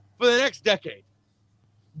football for the next decade.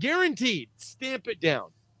 Guaranteed. Stamp it down.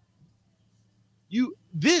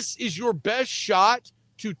 This is your best shot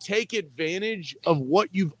to take advantage of what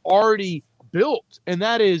you've already built, and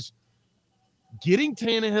that is getting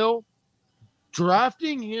Tannehill,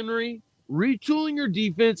 drafting Henry, retooling your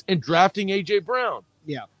defense, and drafting A.J. Brown.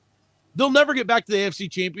 Yeah. They'll never get back to the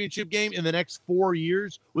AFC Championship game in the next 4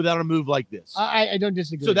 years without a move like this. I don't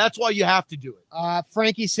disagree. So that's why you have to do it.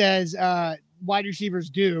 Frankie says wide receivers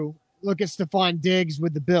do. Look at Stephon Diggs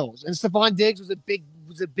with the Bills. And Stephon Diggs was a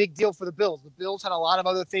big deal for the Bills. The Bills had a lot of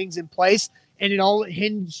other things in place, and it all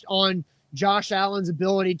hinged on Josh Allen's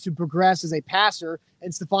ability to progress as a passer,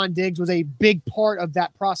 and Stephon Diggs was a big part of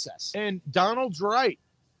that process. And Donald's right.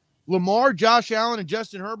 Lamar, Josh Allen, and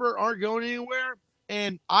Justin Herbert aren't going anywhere.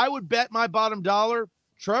 And I would bet my bottom dollar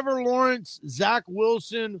Trevor Lawrence, Zach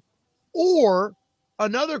Wilson, or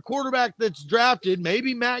another quarterback that's drafted,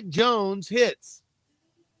 maybe Mac Jones, hits.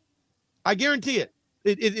 I guarantee it.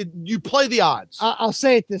 You play the odds. I'll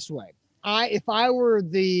say it this way: if I were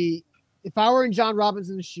in John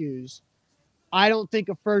Robinson's shoes, I don't think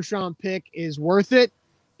a first-round pick is worth it.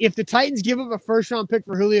 If the Titans give up a first-round pick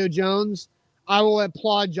for Julio Jones, I will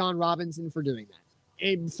applaud John Robinson for doing that.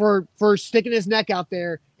 And for sticking his neck out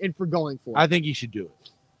there and for going for it. I think he should do it.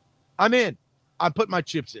 I'm in. I put my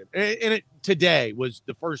chips in. And today was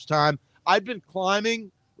the first time I've been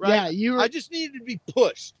climbing, right? Yeah, I just needed to be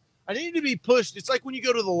pushed. I needed to be pushed. It's like when you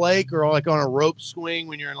go to the lake or like on a rope swing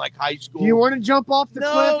when you're in like high school. Do you want to jump off the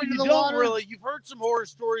cliff into the water? No, you don't really. You've heard some horror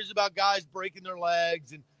stories about guys breaking their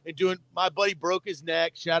legs and doing. My buddy broke his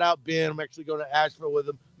neck. Shout out Ben. I'm actually going to Asheville with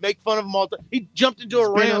him. Make fun of him all the time. He jumped into a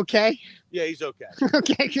ramp. Okay? Yeah, he's okay.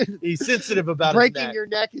 Okay, good. He's sensitive about breaking his neck. Your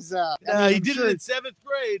neck is he did it in 7th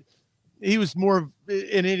grade. He was more of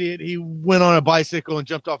an idiot. He went on a bicycle and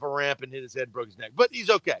jumped off a ramp and hit his head and broke his neck. But he's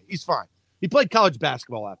okay. He's fine. He played college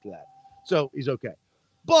basketball after that. So he's okay.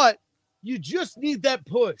 But you just need that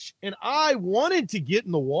push. And I wanted to get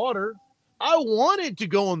in the water. I wanted to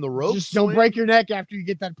go on the rope. Just don't break your neck after you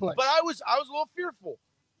get that push. But I was a little fearful.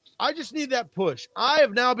 I just need that push. I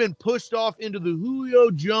have now been pushed off into the Julio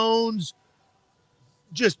Jones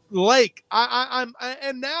just lake.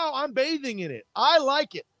 And now I'm bathing in it. I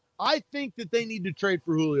like it. I think that they need to trade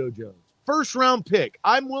for Julio Jones. First round pick.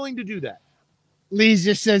 I'm willing to do that. Lee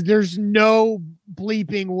just says there's no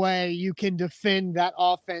bleeping way you can defend that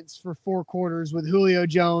offense for 4 quarters with Julio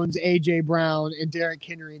Jones, A.J. Brown, and Derrick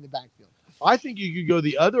Henry in the backfield. I think you could go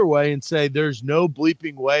the other way and say there's no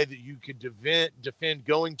bleeping way that you could defend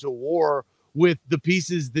going to war with the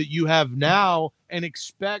pieces that you have now and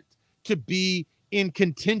expect to be in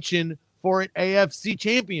contention for an AFC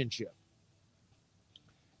championship.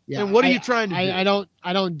 Yeah, and what are you trying to do?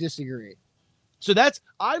 I don't disagree. So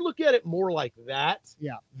I look at it more like that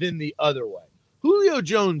than the other way. Julio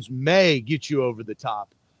Jones may get you over the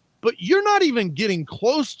top, but you're not even getting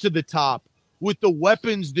close to the top with the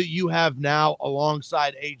weapons that you have now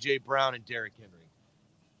alongside A.J. Brown and Derrick Henry.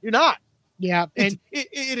 You're not. Yeah. And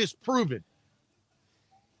it is proven.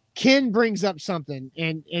 Ken brings up something,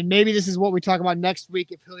 and maybe this is what we talk about next week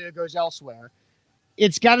if Julio goes elsewhere.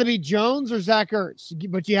 It's got to be Jones or Zach Ertz,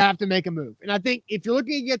 but you have to make a move. And I think if you're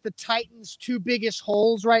looking at the Titans' 2 biggest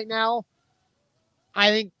holes right now, I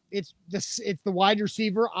think it's the wide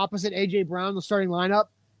receiver opposite A.J. Brown, the starting lineup,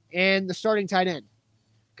 and the starting tight end.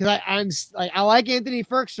 Because I like Anthony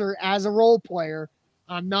Ferkser as a role player.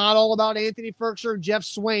 I'm not all about Anthony Ferkser and Jeff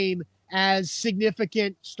Swaim as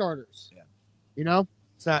significant starters. Yeah. You know?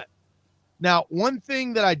 It's not. Now, one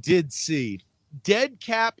thing that I did see, dead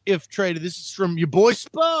cap if traded. This is from your boy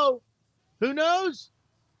Spo. Who knows?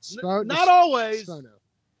 Not always.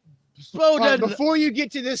 Spo doesn't. Before you get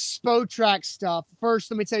to this Spo track stuff, first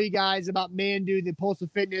let me tell you guys about Mandu, the Pulse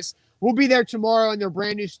of Fitness. We'll be there tomorrow in their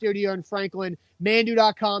brand new studio in Franklin.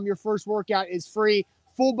 Mandu.com. Your first workout is free.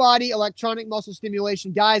 Full body electronic muscle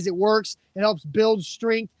stimulation. Guys, it works. It helps build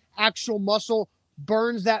strength, actual muscle,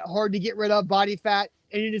 burns that hard to get rid of body fat,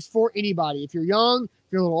 and it is for anybody. If you're young,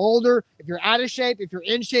 if you're a little older, if you're out of shape, if you're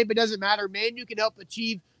in shape, it doesn't matter. Mandu can help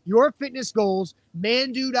achieve your fitness goals.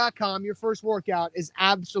 Mandu.com. Your first workout is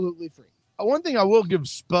absolutely free. One thing I will give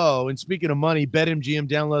Spo, and speaking of money, BetMGM,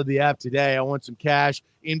 download the app today. I want some cash.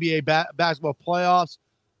 NBA basketball playoffs.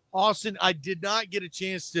 Austin, I did not get a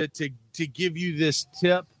chance to give you this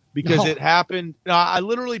tip because No. it happened. I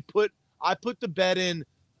literally put the bet in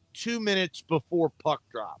 2 minutes before puck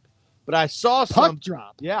drop, but I saw Puck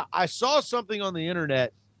drop. Yeah, I saw something on the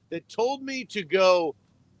internet that told me to go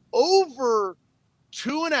over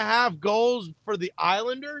 2.5 goals for the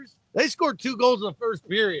Islanders. They scored 2 goals in the first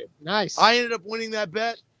period. Nice. I ended up winning that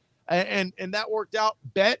bet, and that worked out.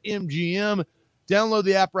 Bet MGM. Download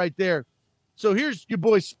the app right there. So here's your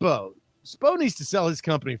boy Spo. Spo needs to sell his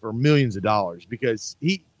company for millions of dollars because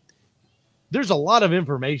there's a lot of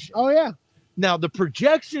information. Oh, yeah. Now, the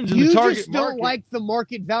projections in the target market. You just don't like the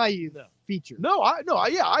market value feature.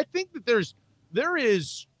 I think that there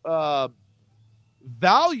is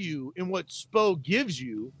value in what Spo gives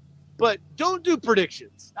you, but don't do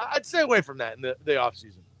predictions. I'd stay away from that in the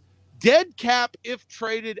offseason. Dead cap if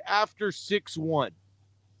traded after 6-1.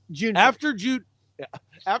 June. After June.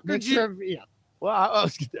 After June. Yeah. Well, I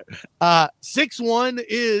was there. 6-1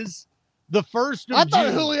 is the first of June. I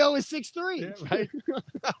thought Julio was 6'3". Yeah,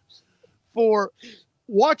 right.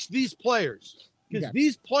 Watch these players, because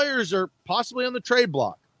these players are possibly on the trade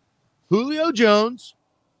block. Julio Jones,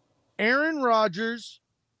 Aaron Rodgers,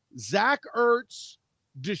 Zach Ertz,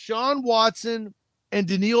 Deshaun Watson, and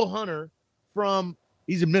Daniil Hunter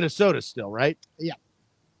he's in Minnesota still, right? Yeah.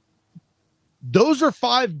 Those are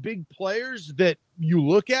 5 big players that you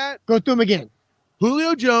look at. Go through them again.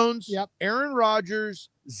 Julio Jones, Aaron Rodgers,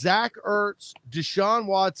 Zach Ertz, Deshaun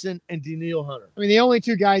Watson, and Daniil Hunter. I mean, the only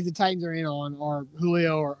 2 guys the Titans are in on are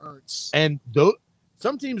Julio or Ertz. And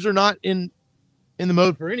some teams are not in the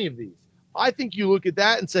mode for any of these. I think you look at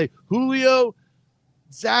that and say, Julio,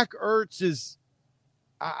 Zach Ertz is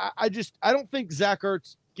 – I don't think Zach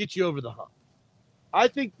Ertz gets you over the hump. I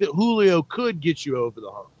think that Julio could get you over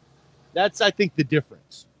the hump. That's, I think, the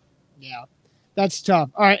difference. Yeah. That's tough.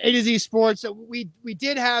 All right, A to Z Sports. So we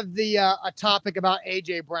did have a topic about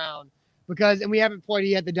A.J. Brown and we haven't played it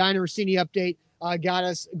yet. The Dino Rossini update got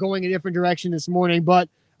us going a different direction this morning, but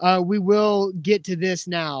we will get to this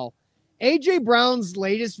now. A.J. Brown's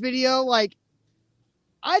latest video, I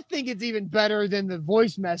think it's even better than the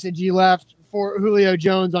voice message he left for Julio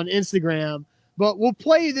Jones on Instagram, but we'll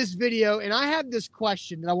play you this video, and I have this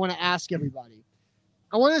question that I want to ask everybody.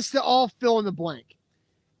 I want us to all fill in the blank.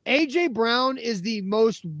 A.J. Brown is the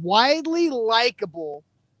most widely likable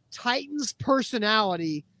Titans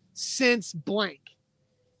personality since blank.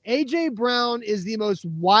 A.J. Brown is the most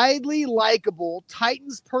widely likable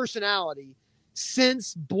Titans personality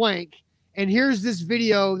since blank. And here's this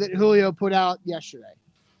video that Julio put out yesterday.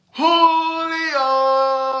 Julio!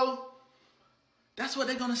 That's what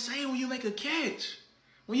they're going to say when you make a catch,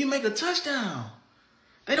 when you make a touchdown.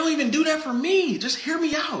 They don't even do that for me. Just hear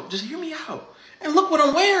me out. Just hear me out. And look what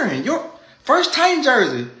I'm wearing. Your first Titan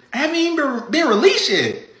jersey. I haven't even been released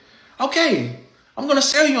yet. Okay, I'm going to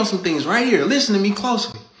sell you on some things right here. Listen to me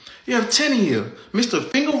closely. You have 10 here. Mr.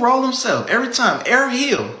 Finger Roll himself. Every time. Air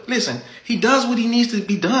Hill. Listen, he does what he needs to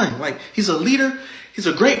be done. He's a leader. He's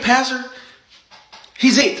a great passer.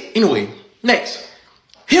 He's it. Anyway, next.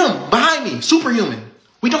 Him, behind me. Superhuman.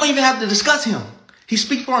 We don't even have to discuss him. He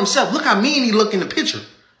speaks for himself. Look how mean he look in the picture.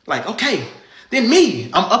 Okay. Then me.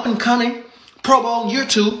 I'm up and coming. Pro Bowl year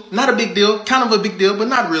 2, not a big deal, kind of a big deal, but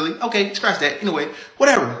not really. Okay, scratch that. Anyway,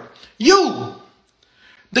 whatever. You,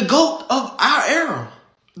 the GOAT of our era,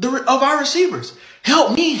 of our receivers.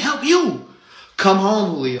 Help me, help you. Come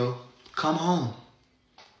home, Julio. Come home.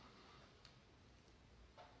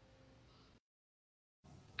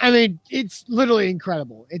 I mean, it's literally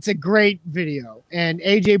incredible. It's a great video, and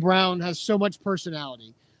A.J. Brown has so much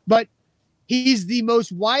personality. But he's the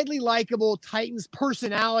most widely likable Titans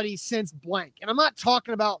personality since blank. And I'm not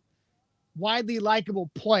talking about widely likable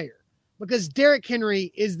player, because Derrick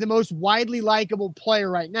Henry is the most widely likable player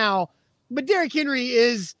right now. But Derrick Henry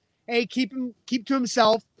is a keep to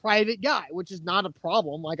himself private guy, which is not a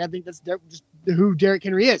problem. I think that's just who Derrick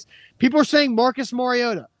Henry is. People are saying Marcus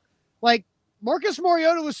Mariota. Marcus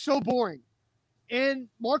Mariota was so boring. And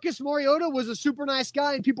Marcus Mariota was a super nice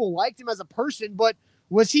guy, and people liked him as a person, but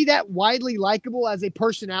was he that widely likable as a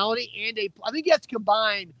personality I think you have to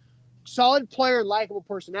combine solid player and likable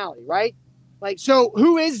personality, right? So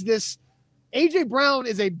who is this? A.J. Brown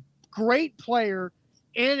is a great player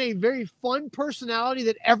and a very fun personality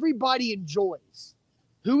that everybody enjoys.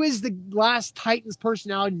 Who is the last Titans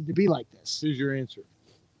personality to be like this? Who's your answer?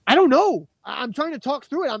 I don't know. I'm trying to talk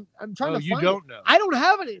through it. I'm trying to find you don't it. know. I don't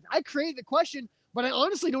have it. I created the question, but I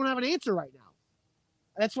honestly don't have an answer right now.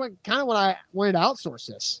 That's what I wanted to outsource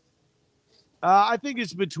this. I think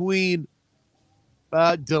it's between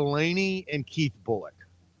Delaney and Keith Bullock.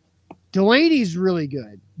 Delaney's really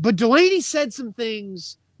good, but Delaney said some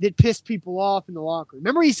things that pissed people off in the locker room.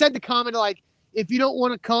 Remember, he said the comment if you don't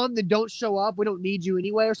want to come, then don't show up. We don't need you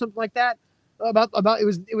anyway, or something like that. About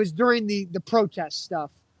it was during the protest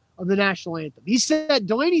stuff of the national anthem.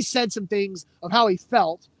 Delaney said some things of how he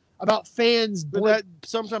felt about fans. But that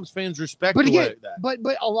sometimes fans respect but again, that. But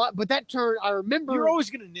a lot. But that turn, I remember. You're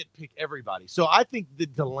always going to nitpick everybody. So I think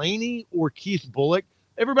that Delaney or Keith Bullock,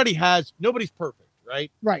 nobody's perfect,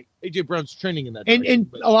 right? Right. AJ Brown's trending in that And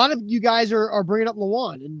direction, a lot of you guys are bringing up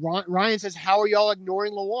Lawan, and Ryan says, "How are y'all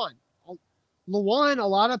ignoring Lawan?" Lawan, a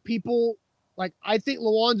lot of people. Like, I think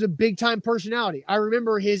Lawan's a big-time personality. I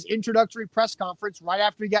remember his introductory press conference right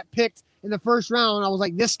after he got picked in the first round. I was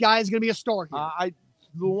like, this guy is going to be a star here.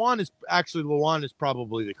 Lawan is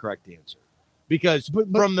probably the correct answer. Because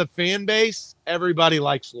from the fan base, everybody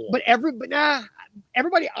likes Lawan. But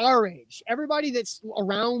everybody our age, everybody that's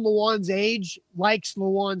around Lawan's age likes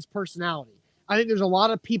Lawan's personality. I think there's a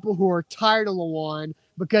lot of people who are tired of Lawan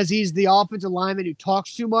because he's the offensive lineman who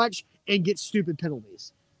talks too much and gets stupid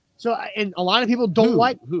penalties. So, and a lot of people don't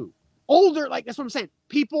like older, like that's what I'm saying.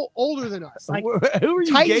 People older than us. Like, who are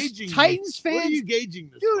you gauging? Titans fans. What are you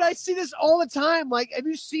gauging this? Dude, I see this all the time. Like, have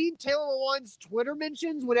you seen Taylor Lewan's Twitter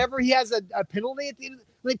mentions whenever he has a penalty at the end?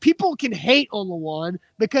 Like, people can hate on Lewan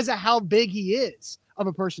because of how big he is of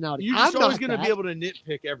a personality. You're just always going to be able to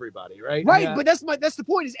nitpick everybody, right? Right, yeah. But that's the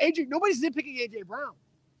point. Is AJ? Nobody's nitpicking AJ Brown.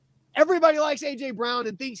 Everybody likes AJ Brown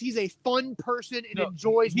and thinks he's a fun person and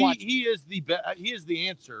enjoys watching. He is the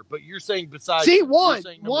answer, but you're saying besides. See, Juan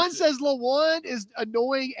says Lawan is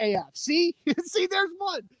annoying AF. See, there's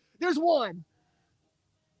one. There's one.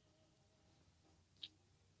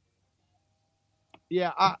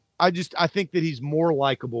 Yeah, I think that he's more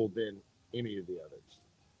likable than any of the others.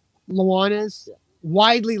 Lawan is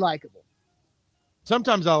widely likable.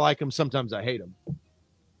 Sometimes I like him, sometimes I hate him.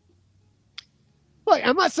 Look,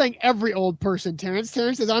 I'm not saying every old person, Terrence.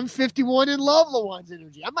 Terrence says, I'm 51 and love Lawan's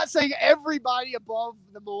energy. I'm not saying everybody above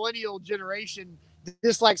the millennial generation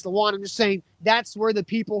dislikes Lawan. I'm just saying that's where the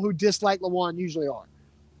people who dislike Lawan usually are.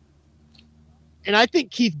 And I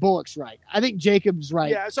think Keith Bullock's right. I think Jacob's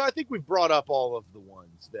right. Yeah, so I think we've brought up all of the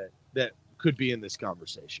ones that could be in this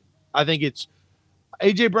conversation. I think it's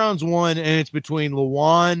A.J. Brown's one, and it's between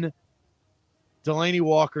Lawan, Delaney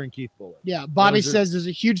Walker, and Keith Bullock. Yeah, Bobby says there's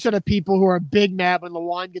a huge set of people who are big mad when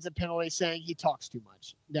Lawan gets a penalty saying he talks too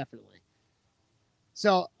much. Definitely.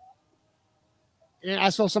 So, and I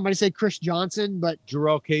saw somebody say Chris Johnson, but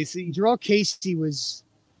Jarrell Casey was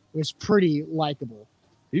pretty likable.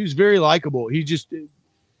 He was very likable. The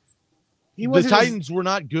Titans were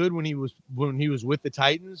not good when he was with the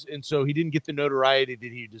Titans, and so he didn't get the notoriety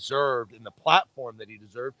that he deserved and the platform that he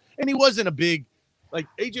deserved. And he wasn't a big, like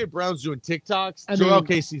AJ Brown's doing TikToks. Jarrell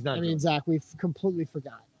Casey's not. Zach, we completely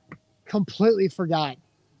forgot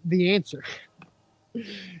the answer.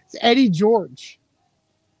 It's Eddie George.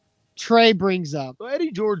 Trey brings up. Well,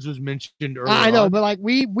 Eddie George was mentioned earlier. I know, but like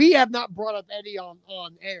we have not brought up Eddie on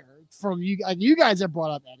air from you. You guys have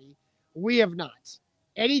brought up Eddie. We have not.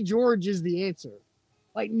 Eddie George is the answer.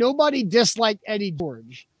 Like, nobody disliked Eddie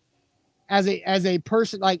George as a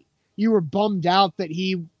person. Like, you were bummed out that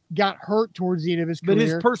he got hurt towards the end of his career. But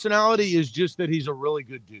his personality is just that he's a really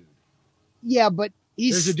good dude. Yeah, but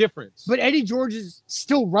there's a difference. But Eddie George is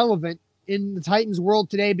still relevant in the Titans world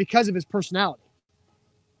today because of his personality.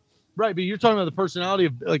 Right, but you're talking about the personality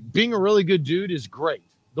of, like, being a really good dude is great.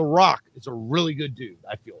 The Rock is a really good dude,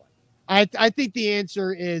 I feel like. I think the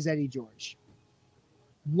answer is Eddie George.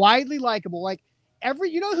 Widely likable. Like,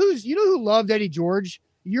 you know who loved Eddie George?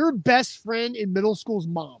 Your best friend in middle school's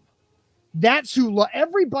mom. That's who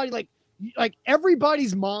everybody, like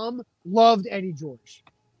everybody's mom loved Eddie George.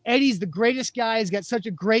 Eddie's the greatest guy. He's got such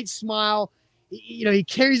a great smile. He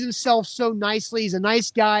carries himself so nicely. He's a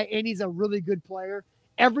nice guy, and he's a really good player.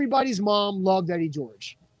 Everybody's mom loved Eddie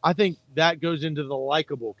George. I think that goes into the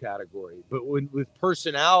likable category. But with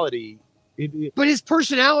personality, but his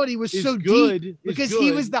personality was so good deep because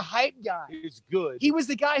he was the hype guy. It's good. He was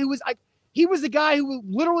the guy who was the guy who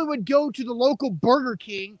literally would go to the local Burger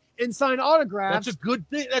King and sign autographs. That's a good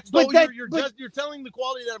thing. You're telling the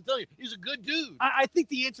quality that I'm telling you. He's a good dude. I think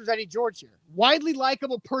the answer is Eddie George here. Widely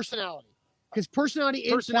likable personality. Because personality,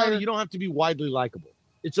 you don't have to be widely likable.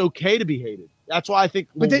 It's okay to be hated. That's why I think.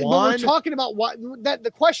 But we're talking about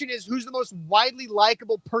the question is who's the most widely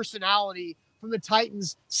likable personality from the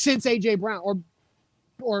Titans since AJ Brown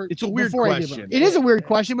or it's a weird question. It is a weird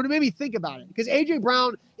question, but it made me think about it because AJ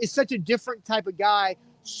Brown is such a different type of guy,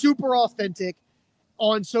 super authentic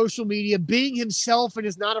on social media, being himself and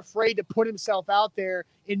is not afraid to put himself out there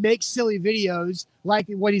and make silly videos like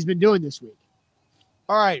what he's been doing this week.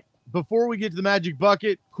 All right. Before we get to the magic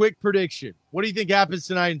bucket, quick prediction. What do you think happens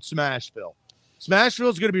tonight in Smashville?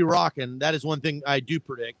 Smashville's going to be rocking. That is one thing I do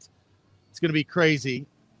predict. It's going to be crazy.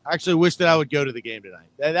 I actually wish that I would go to the game tonight.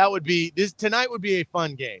 That would be this tonight would be a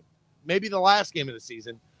fun game. Maybe the last game of the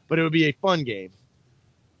season, but it would be a fun game.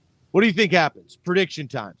 What do you think happens? Prediction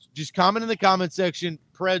times. Just comment in the comment section.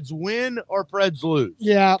 Preds win or Preds lose?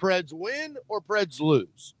 Yeah. Preds win or Preds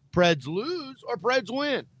lose? Preds lose or Preds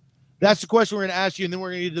win? That's the question we're going to ask you, and then we're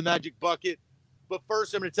going to get to the magic bucket. But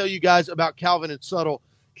first, I'm going to tell you guys about Calvin and Subtle.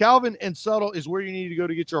 Calvin and Subtle is where you need to go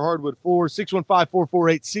to get your hardwood floors,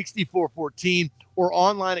 615-448-6414, or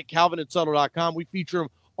online at calvinandsubtle.com. We feature them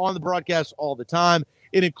on the broadcast all the time.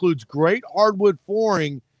 It includes great hardwood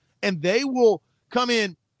flooring, and they will come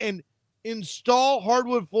in and install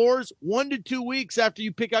hardwood floors 1 to 2 weeks after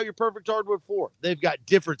you pick out your perfect hardwood floor. They've got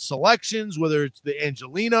different selections, whether it's the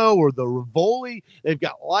Angelino or the Rivoli. They've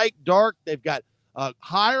got light, dark. They've got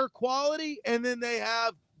higher quality, and then they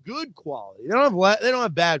have good quality. They don't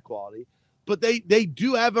have bad quality, but they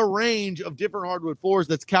do have a range of different hardwood floors.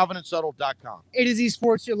 That's calvinandsubtle.com. A to Z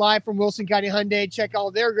Sports, you're live from Wilson County Hyundai. Check all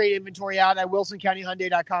their great inventory out at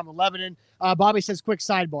wilsoncountyhyundai.com in Lebanon. Bobby says, quick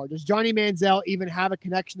sidebar. Does Johnny Manziel even have a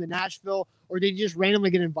connection to Nashville, or did he just randomly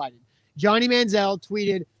get invited? Johnny Manziel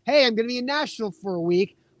tweeted, hey, I'm going to be in Nashville for a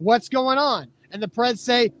week. What's going on? And the Preds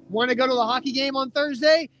say, want to go to the hockey game on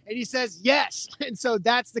Thursday? And he says, yes. And so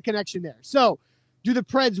that's the connection there. So do the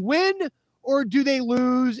Preds win or do they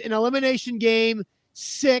lose in elimination game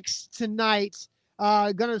 6 tonight?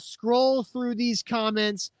 Going to scroll through these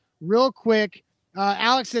comments real quick.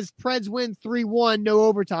 Alex says Preds win 3-1, no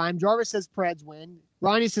overtime. Jarvis says Preds win.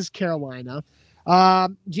 Ronnie says Carolina.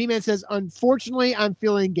 G-Man says, unfortunately, I'm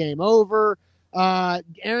feeling game over.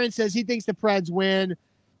 Aaron says he thinks the Preds win.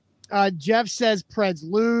 Jeff says Preds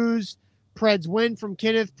lose. Preds win from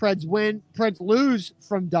Kenneth. Preds win. Preds lose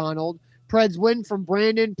from Donald. Preds win from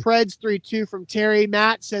Brandon. Preds 3-2 from Terry.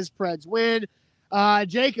 Matt says Preds win.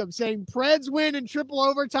 Jacob saying Preds win in triple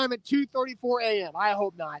overtime at 2:34 a.m. I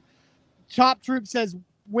hope not. Top Troop says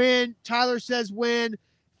win. Tyler says win.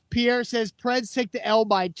 Pierre says Preds take the L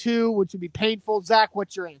by 2, which would be painful. Zach,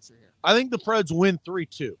 what's your answer here? I think the Preds win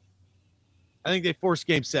 3-2. I think they force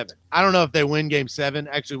Game 7. I don't know if they win Game 7.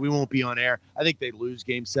 Actually, we won't be on air. I think they lose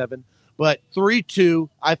Game 7. But 3-2,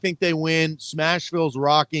 I think they win. Smashville's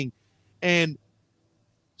rocking. And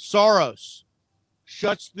Saros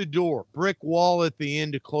shuts the door. Brick wall at the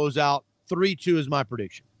end to close out. 3-2 is my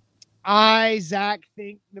prediction. Zach,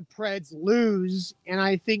 think the Preds lose, and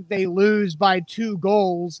I think they lose by 2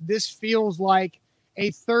 goals. This feels like a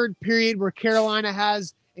third period where Carolina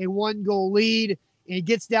has a 1-goal lead. It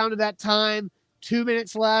gets down to that time, 2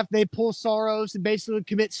 minutes left. They pull Saros and basically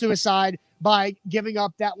commit suicide by giving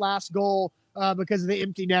up that last goal because of the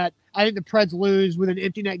empty net. I think the Preds lose with an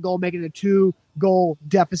empty net goal, making it a 2-goal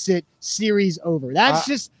deficit, series over. That's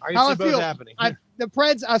just how I feel. Happening. The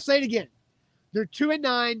Preds, I'll say it again, they're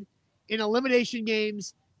 2-9 in elimination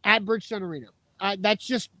games at Bridgestone Arena. That's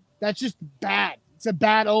just bad. It's a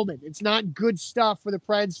bad omen. It's not good stuff for the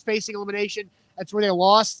Preds facing elimination. That's where they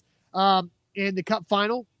lost in the Cup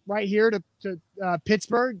final right here to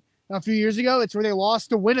Pittsburgh a few years ago. It's where they lost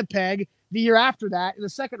to Winnipeg the year after that in the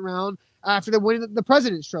second round after they win the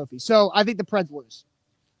President's Trophy. So I think the Preds lose,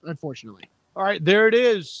 unfortunately. All right, there it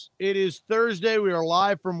is. It is Thursday. We are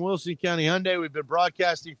live from Wilson County Hyundai. We've been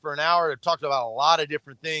broadcasting for an hour. We've talked about a lot of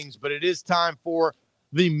different things, but it is time for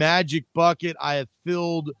the Magic Bucket. I have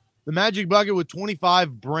filled the Magic Bucket with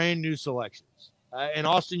 25 brand new selections. And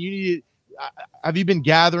Austin, have you been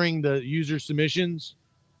gathering the user submissions?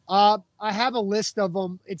 I have a list of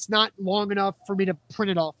them. It's not long enough for me to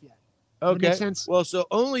print it off yet. Okay. That makes sense? Well, so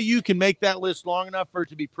only you can make that list long enough for it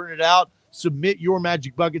to be printed out. Submit your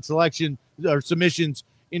Magic Bucket selection or submissions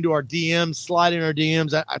into our DMs. Slide in our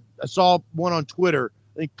DMs. I saw one on Twitter.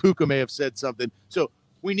 I think Puka may have said something. So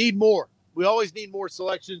we need more. We always need more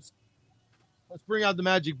selections. Let's bring out the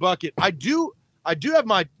Magic Bucket. I do have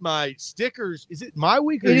my stickers. Is it my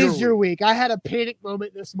week or It your is your week. I had a panic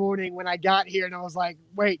moment this morning when I got here, and I was like,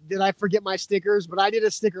 wait, did I forget my stickers? But I did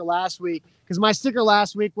a sticker last week because my sticker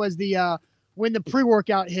last week was the when the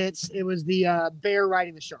pre-workout hits, it was the bear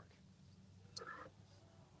riding the shark.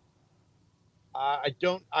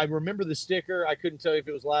 I remember the sticker. I couldn't tell you if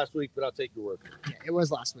it was last week, but I'll take your word for it. Yeah, it was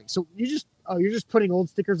last week. So you're just putting old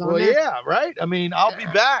stickers on Well, there? yeah, right? I mean, I'll be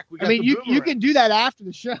back. You can do that after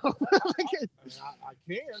the show. I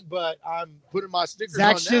can, but I'm putting my stickers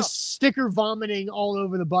Zach's on now. just sticker vomiting all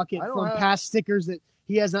over the bucket from past stickers that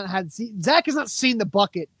he has not had. Zach has not seen the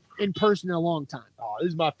bucket in person in a long time. Oh, this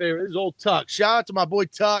is my favorite. This is old Tux. Shout out to my boy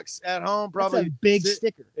Tux at home. Probably That's a big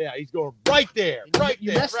sticker. Yeah, he's going right there.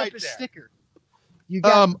 You messed up his sticker.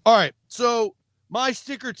 All right. So My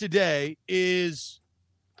sticker today is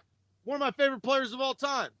one of my favorite players of all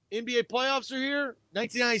time. NBA playoffs are here.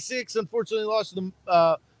 1996, unfortunately, lost to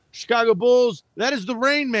the Chicago Bulls. That is the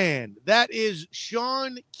Rain Man. That is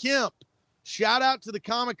Sean Kemp. Shout out to the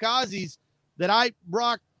Kamikazes that I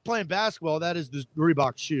rock playing basketball. That is the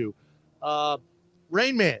Reebok shoe.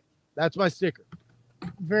 Rain Man. That's my sticker.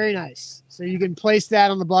 Very nice. So you can place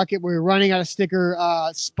that on the bucket. We're running out of sticker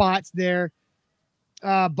spots there.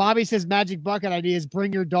 Bobby says magic bucket idea is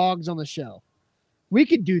bring your dogs on the show. We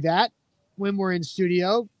could do that when we're in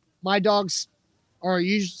studio. My dogs are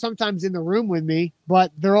usually sometimes in the room with me,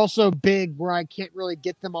 but they're also big where I can't really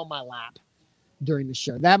get them on my lap during the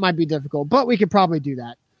show. That might be difficult, but we could probably do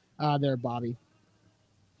that there, Bobby.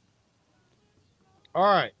 All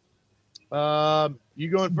right. You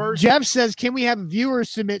going first? Jeff says, can we have viewers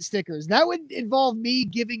submit stickers? That would involve me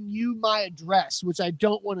giving you my address, which I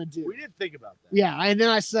don't want to do. We didn't think about that. Yeah, and then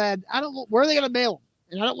I said, where are they going to mail them?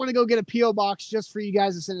 And I don't want to go get a P.O. box just for you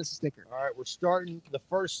guys to send us a sticker. All right, we're starting the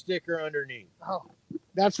first sticker underneath. Oh,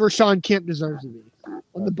 that's where Sean Kemp deserves to be,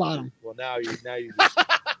 on the bottom. Well, now you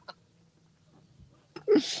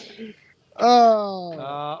Oh.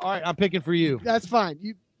 All right, I'm picking for you. That's fine.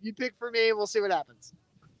 You pick for me, and we'll see what happens.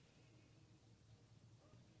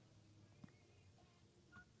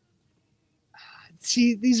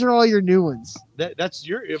 See, these are all your new ones. That's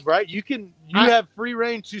your right. You have free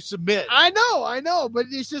reign to submit. I know, but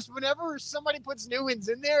it's just whenever somebody puts new ones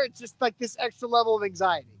in there, it's just like this extra level of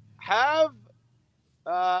anxiety. Have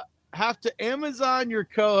to Amazon your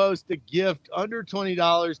co-host a gift under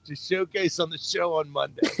 $20 to showcase on the show on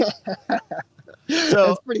Monday. So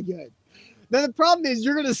that's pretty good. Now the problem is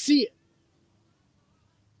you're going to see it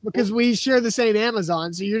because we share the same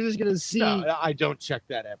Amazon, so you're just going to see. No, I don't check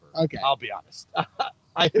that ever. Okay, I'll be honest.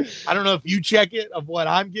 I don't know if you check it of what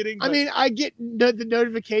I'm getting. I mean, I get the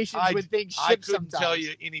notifications when things ship. I couldn't sometimes. tell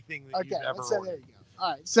you anything that you've ever ordered. There you go.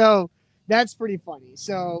 All right, so that's pretty funny.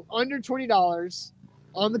 So under $20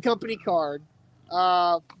 on the company card,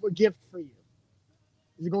 a gift for you.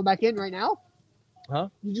 Is it going back in right now? Huh?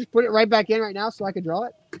 You just put it right back in right now so I can draw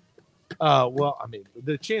it? Well, I mean,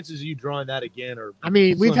 the chances of you drawing that again are. I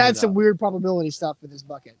mean, we've had some weird probability stuff with this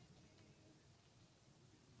bucket.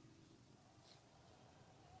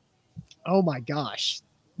 Oh my gosh.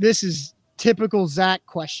 This is typical Zach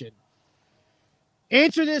question.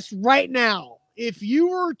 Answer this right now. If you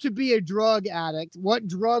were to be a drug addict, what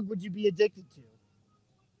drug would you be addicted to?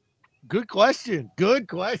 Good question. Good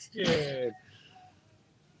question.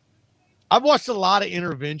 I've watched a lot of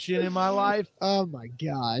intervention in my life. Oh my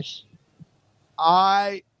gosh.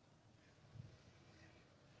 And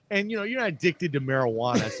you're not addicted to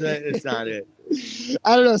marijuana, so it's not it.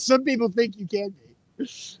 I don't know. Some people think you can be.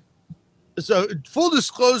 So, full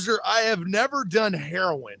disclosure, I have never done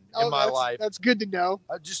heroin in my life. That's good to know.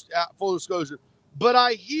 Just full disclosure. But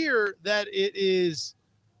I hear that it is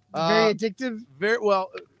very addictive. Very well.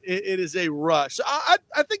 It is a rush. So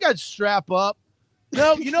I think I'd strap up.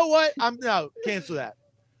 No, you know what? Cancel that.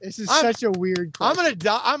 This is such a weird question. I'm gonna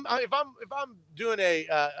die. If I'm doing a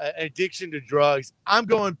addiction to drugs, I'm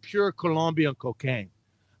going pure Colombian cocaine.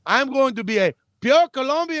 I'm going to be a pure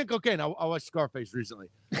Colombian cocaine. I watched Scarface recently.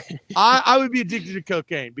 I would be addicted to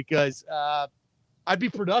cocaine because I'd be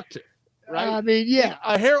productive, right? I mean, yeah.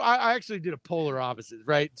 I actually did a polar opposite,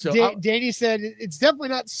 right? So Danny said it's definitely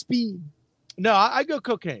not speed. No, I go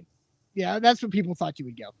cocaine. Yeah, that's what people thought you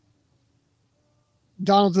would go.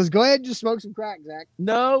 Donald says, "Go ahead and just smoke some crack, Zach."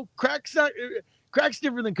 No, crack's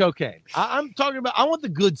different than cocaine. I'm talking about. I want the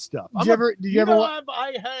good stuff. Did you ever? I have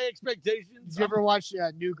high expectations. Did you ever watch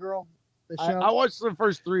New Girl? The show? I watched the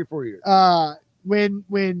first 3 or 4 years.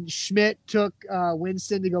 When Schmidt took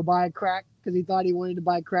Winston to go buy crack because he thought he wanted to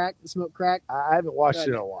buy crack, to smoke crack. I haven't watched it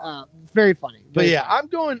in a while. Very funny. But yeah, I'm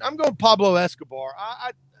going Pablo Escobar.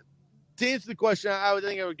 To answer the question, I would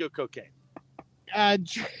think I would go cocaine.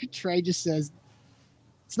 Trey just says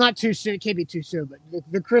it's not too soon. It can't be too soon. But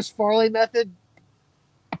the Chris Farley method.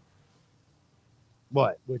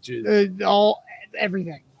 What? Which is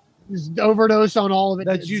everything. Just overdose on all of it.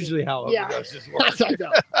 That's usually how overdoses work.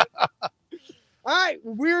 All right,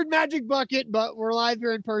 weird magic bucket, but we're live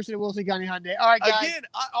here in person at Wilson County Hyundai. All right, guys. Again,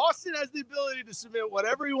 Austin has the ability to submit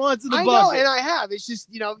whatever he wants in the bucket. I know, and I have. It's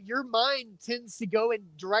just, your mind tends to go in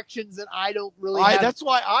directions that I don't really have. That's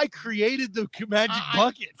why I created the magic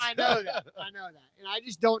buckets. I know that. And I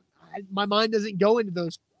just don't, my mind doesn't go into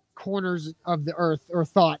those corners of the earth or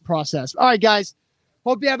thought process. All right, guys.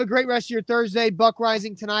 Hope you have a great rest of your Thursday. Buck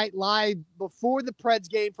Rising tonight, live before the Preds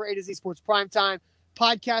game for A to Z Sports Primetime.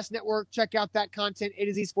 Podcast Network. Check out that content, A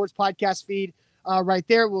to Z Sports Podcast feed right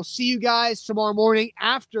there. We'll see you guys tomorrow morning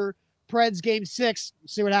after Preds game 6.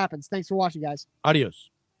 See what happens. Thanks for watching, guys. Adios.